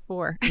now like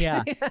 4.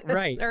 Yeah,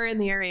 right. Or in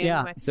the area. Yeah.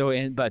 Anyway. So,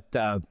 I'm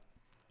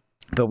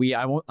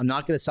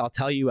not going to, I'll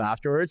tell you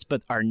afterwards,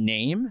 but our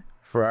name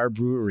for our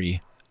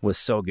brewery was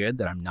so good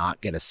that I'm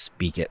not going to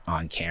speak it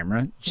on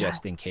camera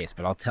just in case,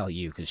 but I'll tell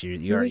you because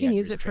you already can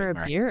use it for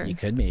a beer. You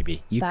could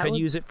maybe. You could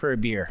use it for a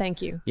beer.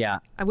 Thank you. Yeah.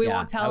 We yeah,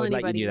 won't tell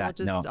anybody. We'll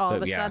just all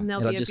of a sudden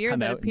there'll be a beer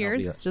that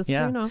appears. Just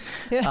so you know.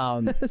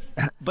 Yeah.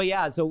 But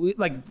yeah, so we,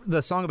 like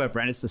the song about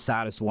Brent, it's the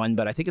saddest one,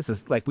 but I think it's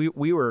just, like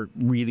we were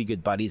really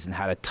good buddies and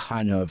had a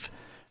ton of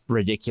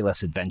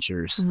ridiculous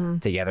adventures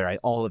together.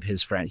 All of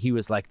his friends. He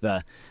was like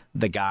the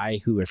guy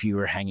who, if you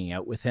were hanging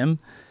out with him,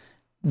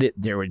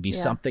 there would be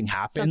something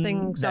happen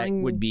that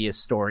would be a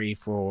story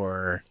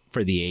for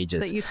the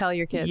ages that you tell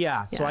your kids.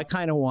 Yeah. So I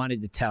kind of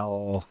wanted to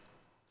tell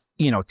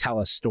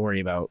a story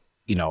about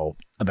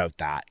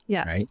that.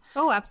 Yeah. Right.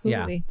 Oh,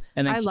 absolutely. Yeah.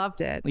 And then, I loved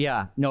it.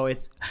 Yeah. No,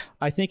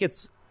 I think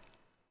it's,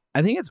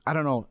 I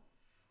don't know.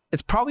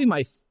 It's probably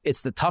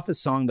it's the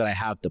toughest song that I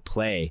have to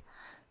play,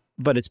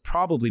 but it's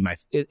probably my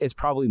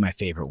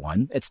favorite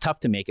one. It's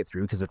tough to make it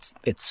through because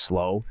it's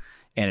slow.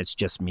 And it's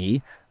just me.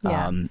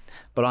 Yeah.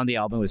 But on the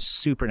album it was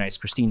super nice.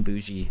 Christine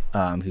Bougie,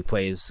 who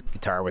plays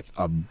guitar with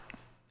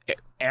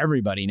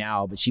everybody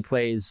now, but she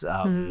plays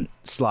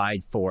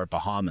slide for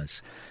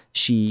Bahamas.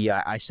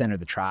 I sent her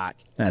the track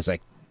and I was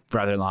like,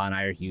 brother-in-law and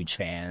I are huge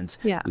fans.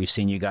 Yeah. We've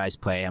seen you guys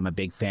play. I'm a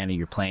big fan of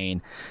your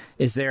playing.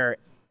 Is there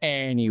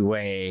any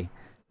way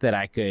that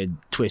I could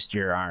twist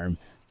your arm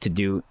to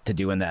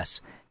doing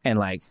this? And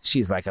like,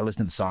 she's like, I listen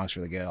to the songs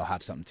really good. I'll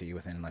have something to you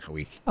within like a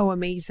week. Oh,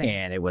 amazing.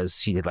 And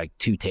she did like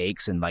 2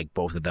 takes and like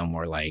both of them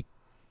were like,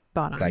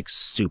 spot on. Like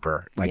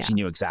super, like she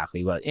knew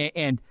exactly what,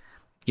 and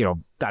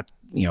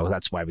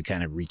that's why we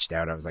kind of reached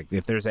out. I was like,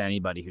 if there's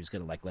anybody who's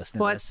going to like listen to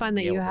this. Well, it's fun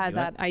that you had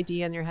that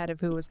idea in your head of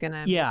who was going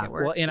to make it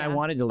work. Well, and I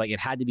wanted to it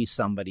had to be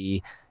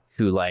somebody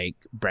who like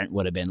Brent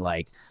would have been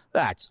like,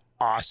 that's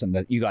awesome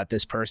that you got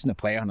this person to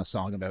play on a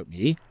song about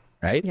me.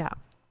 Right. Yeah.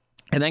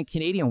 And then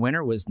Canadian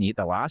Winter was neat.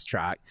 The last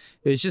track,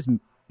 it was just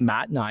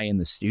Matt and I in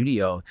the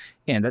studio.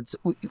 And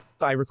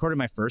I recorded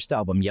my first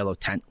album, Yellow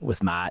Tent,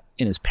 with Matt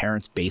in his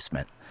parents'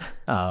 basement.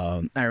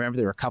 I remember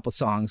there were a couple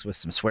songs with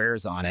some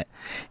swears on it.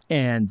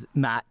 And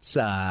Matt's,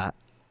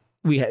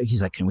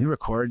 he's like, can we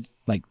record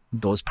like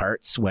those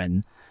parts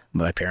when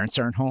my parents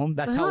aren't home?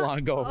 That's how long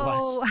ago it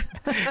was.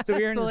 So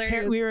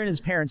we were in his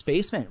parents'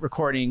 basement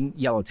recording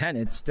Yellow Tent.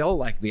 It's still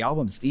like the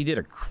albums. He did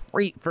a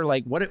great for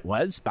like what it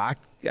was back.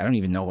 I don't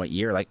even know what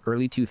year, like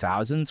early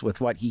 2000s with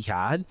what he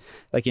had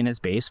like in his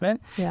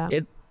basement. Yeah.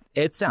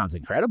 It sounds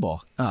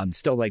incredible.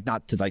 Still like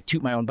not to like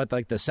toot my own, but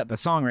like the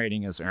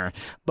songwriting is,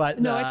 but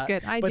no, it's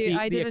good. I did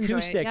enjoy it. The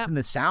acoustics and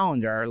the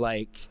sound are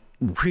like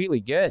really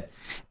good.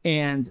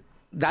 And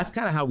that's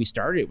kind of how we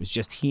started. It was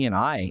just he and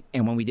I.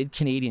 And when we did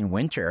Canadian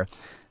Winter,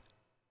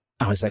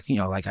 I was like,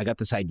 I got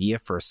this idea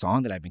for a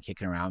song that I've been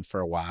kicking around for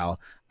a while.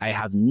 I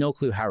have no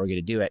clue how we're going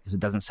to do it because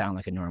it doesn't sound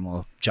like a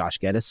normal Josh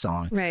Geddes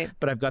song. Right.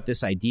 But I've got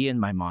this idea in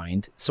my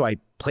mind. So I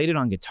played it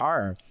on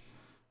guitar.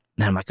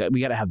 And I'm like, we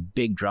got to have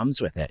big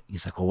drums with it.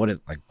 He's like, well,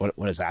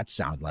 what does that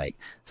sound like?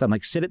 So I'm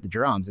like, sit at the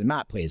drums. And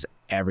Matt plays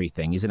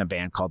everything. He's in a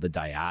band called the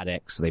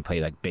Dyadics. So they play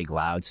like big,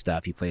 loud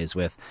stuff. He plays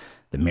with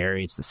the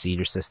Marriotts, the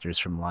Cedar Sisters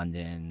from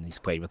London. He's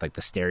played with like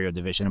the Stereo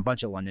Division, a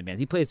bunch of London bands.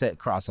 He plays it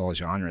across all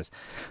genres.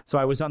 So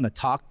I was on the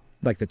talk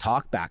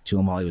back to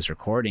him while he was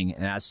recording.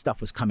 And as stuff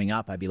was coming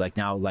up, I'd be like,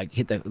 now like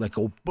hit the, like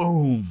go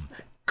boom.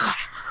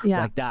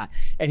 Like that.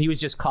 And he was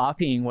just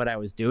copying what I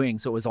was doing.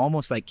 So it was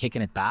almost like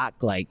kicking it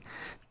back like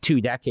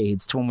 2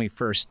 decades to when we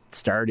first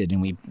started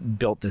and we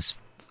built this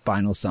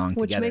final song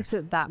which together. Which makes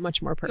it that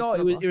much more personal.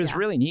 No, it was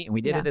really neat. And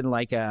we did it in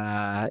like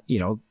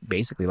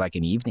basically like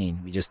an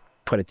evening. We just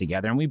put it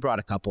together and we brought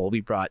a couple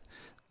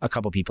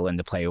people in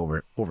to play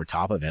over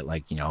top of it.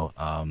 Like,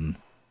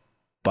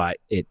 but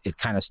it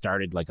kind of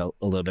started like a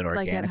little bit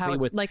organically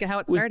how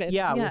it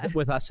started.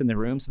 With us in the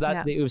room. So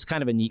that it was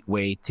kind of a neat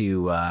way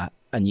to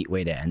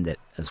end it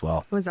as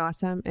well. It was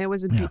awesome. It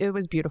was it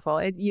was beautiful.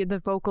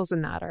 The vocals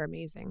in that are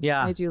amazing.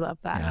 Yeah, I do love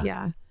that.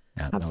 Yeah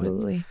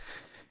absolutely.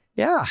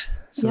 So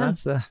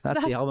that's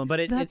the album.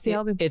 But the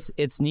album.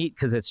 It's neat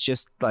because it's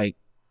just like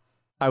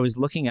I was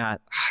looking at.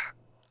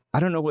 I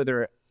don't know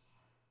whether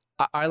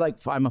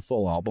I'm a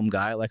full album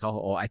guy. Like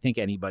I think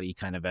anybody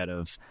kind of out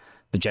of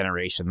the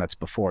generation that's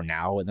before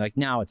now, and like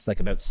now it's like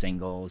about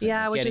singles.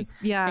 Yeah,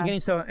 and getting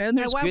so. And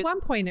there's at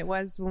one point it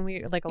was when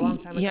we like a long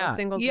time ago.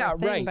 Singles were a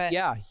thing, but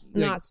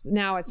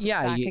now it's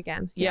back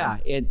again. Yeah,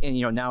 and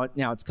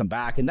now it's come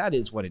back, and that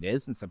is what it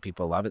is. And some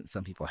people love it, and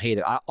some people hate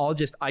it.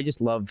 I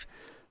just love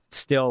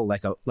still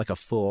like a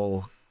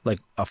full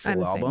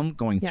album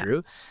going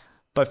through.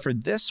 But for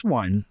this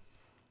one,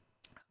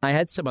 I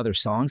had some other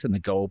songs in the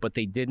go, but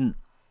they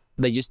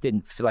just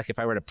didn't feel like if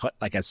I were to put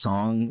like a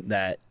song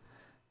that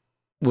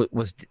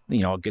was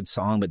a good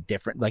song, but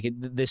different. Like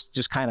this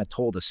just kind of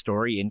told a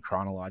story in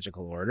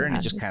chronological order, and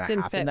it just kind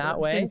of happened that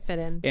way. Didn't fit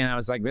in. And I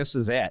was like, this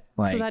is it.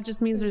 Like, so that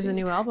just means there's a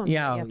new album.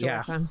 Yeah, that you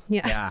have to work on.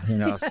 Yeah. Who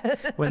knows?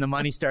 When the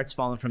money starts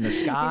falling from the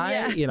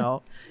sky,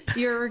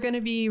 You're going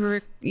to be.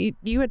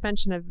 You had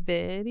mentioned a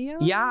video.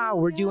 Yeah,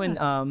 we're doing.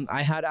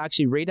 I had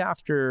actually right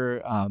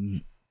after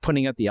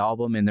putting out the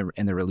album and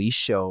the release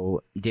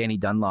show, Danny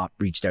Dunlop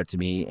reached out to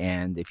me,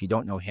 and if you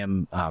don't know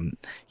him,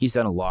 he's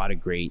done a lot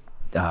of great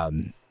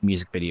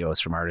music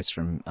videos from artists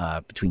from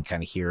between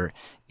kind of here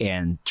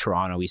and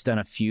Toronto. He's done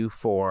a few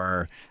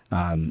for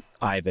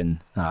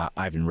Ivan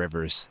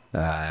Rivers,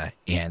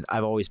 and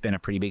I've always been a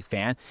pretty big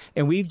fan.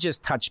 And we've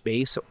just touched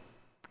base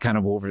kind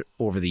of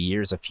over the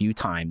years a few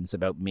times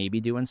about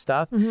maybe doing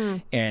stuff. Mm-hmm.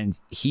 And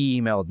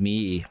he emailed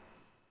me,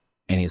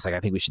 and he was like, I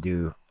think we should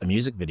do a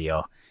music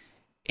video.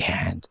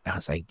 And I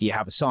was like, do you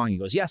have a song? He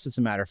goes, yes, as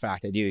a matter of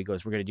fact, I do. He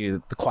goes, we're going to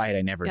do The Quiet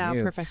I Never Knew.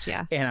 Yeah, perfect,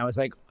 yeah. And I was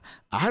like,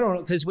 I don't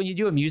know, because when you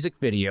do a music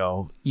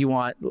video, you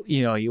want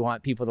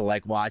people to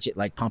like watch it,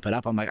 like pump it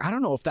up. I'm like, I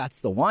don't know if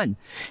that's the one.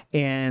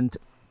 And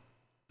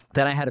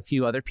then I had a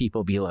few other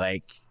people be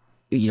like,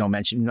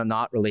 mention,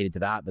 not related to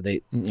that, but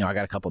they, I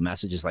got a couple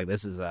messages like,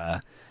 this is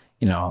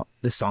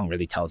this song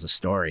really tells a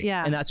story.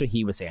 Yeah. And that's what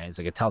he was saying. He's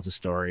like, it tells a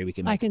story. We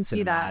can make it cinematic. I can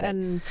see that.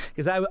 And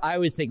because I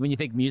always think, when you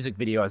think music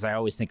videos, I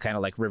always think kind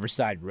of like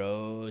Riverside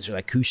Rose or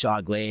like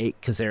Couchag Lake,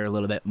 because they're a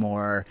little bit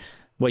more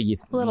what you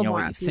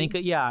think.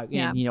 Yeah.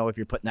 And, if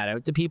you're putting that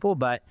out to people,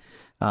 but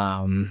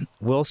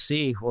we'll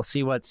see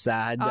what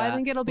sad. I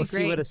think it'll be great.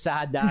 We'll see what a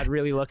sad dad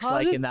really looks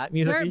like in that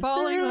music. Start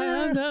bawling my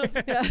hand up.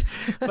 Yeah.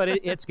 But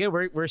it's good.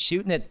 We're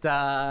shooting it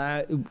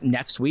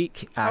next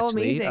week.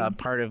 Actually,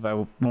 part of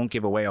I won't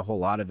give away a whole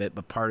lot of it,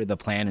 but part of the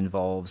plan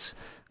involves,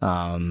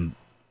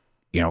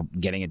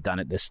 getting it done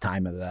at this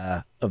time of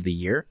the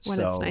year. When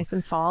it's nice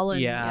and fall.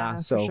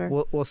 And so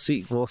sure. we'll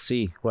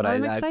see. What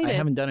I'm I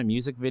haven't done a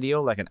music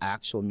video, like an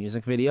actual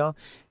music video,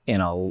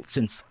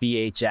 since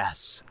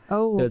VHS.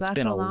 Oh, so it's that's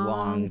been a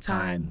long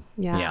time.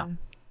 Yeah.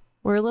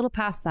 We're a little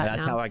past that.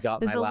 That's now. How I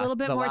got There's my a little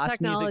bit more last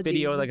technology, music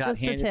video that got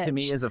handed to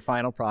me as a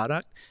final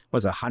product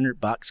was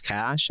 $100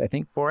 cash, I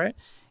think, for it.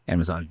 And it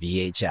was on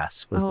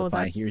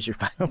VHS. Here's your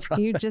final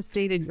product. You just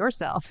dated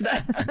yourself.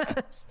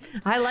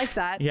 I like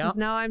that, because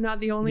now I'm not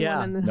the only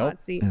one in the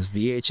hot seat. It was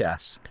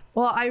VHS.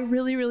 Well, I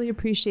really, really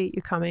appreciate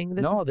you coming.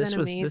 This has been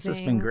amazing. This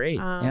has been great.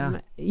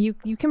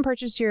 You can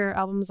purchase your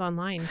albums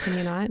online, can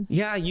you not?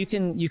 Yeah, you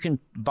can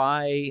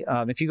buy,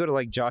 if you go to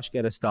like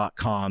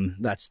joshgeddes.com,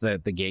 that's the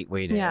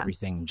gateway to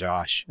everything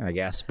Josh, I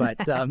guess. But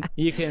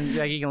you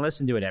can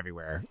listen to it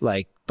everywhere.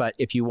 But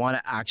if you want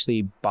to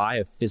actually buy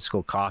a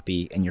physical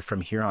copy and you're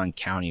from Huron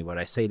County, what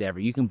I say to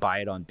you can buy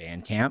it on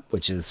Bandcamp,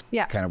 which is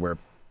kind of where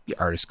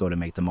artists go to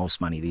make the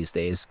most money these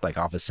days, like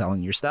off of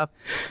selling your stuff.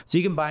 So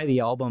you can buy the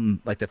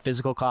album, like the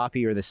physical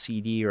copy or the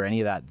CD or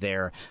any of that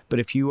there. But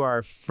if you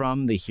are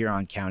from the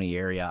Huron County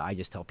area, I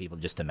just tell people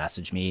just to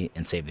message me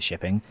and save the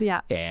shipping.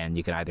 Yeah. And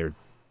you can either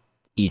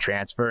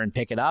e-transfer and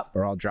pick it up,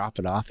 or I'll drop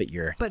it off at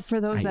your But for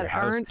those that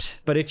aren't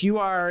But if you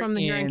are from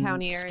the Huron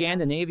County area,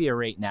 Scandinavia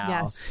right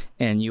now,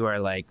 and you are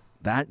like,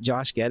 that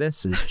Josh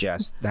Geddes is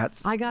just,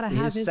 that's I gotta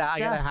have his stuff. I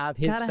gotta have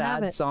his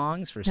sad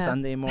songs for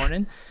Sunday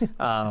morning.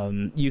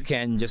 You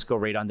can just go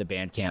right onto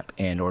Bandcamp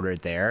and order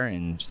it there,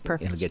 and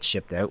it'll get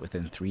shipped out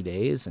within 3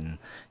 days, and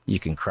you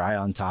can cry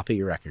on top of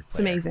your record player. It's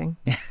amazing.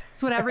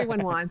 It's what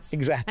everyone wants.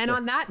 Exactly. And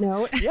on that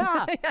note,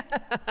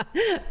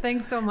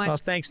 thanks so much. Well,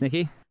 thanks,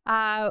 Nikki.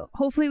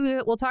 Hopefully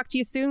we'll talk to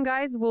you soon,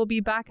 guys. We'll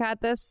be back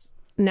at this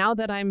now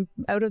that I'm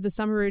out of the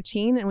summer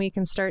routine, and we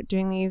can start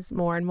doing these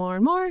more and more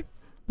and more.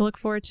 Look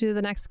forward to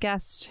the next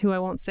guest, who I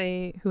won't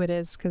say who it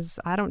is because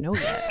I don't know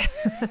yet.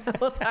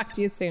 We'll talk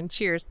to you soon.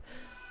 Cheers.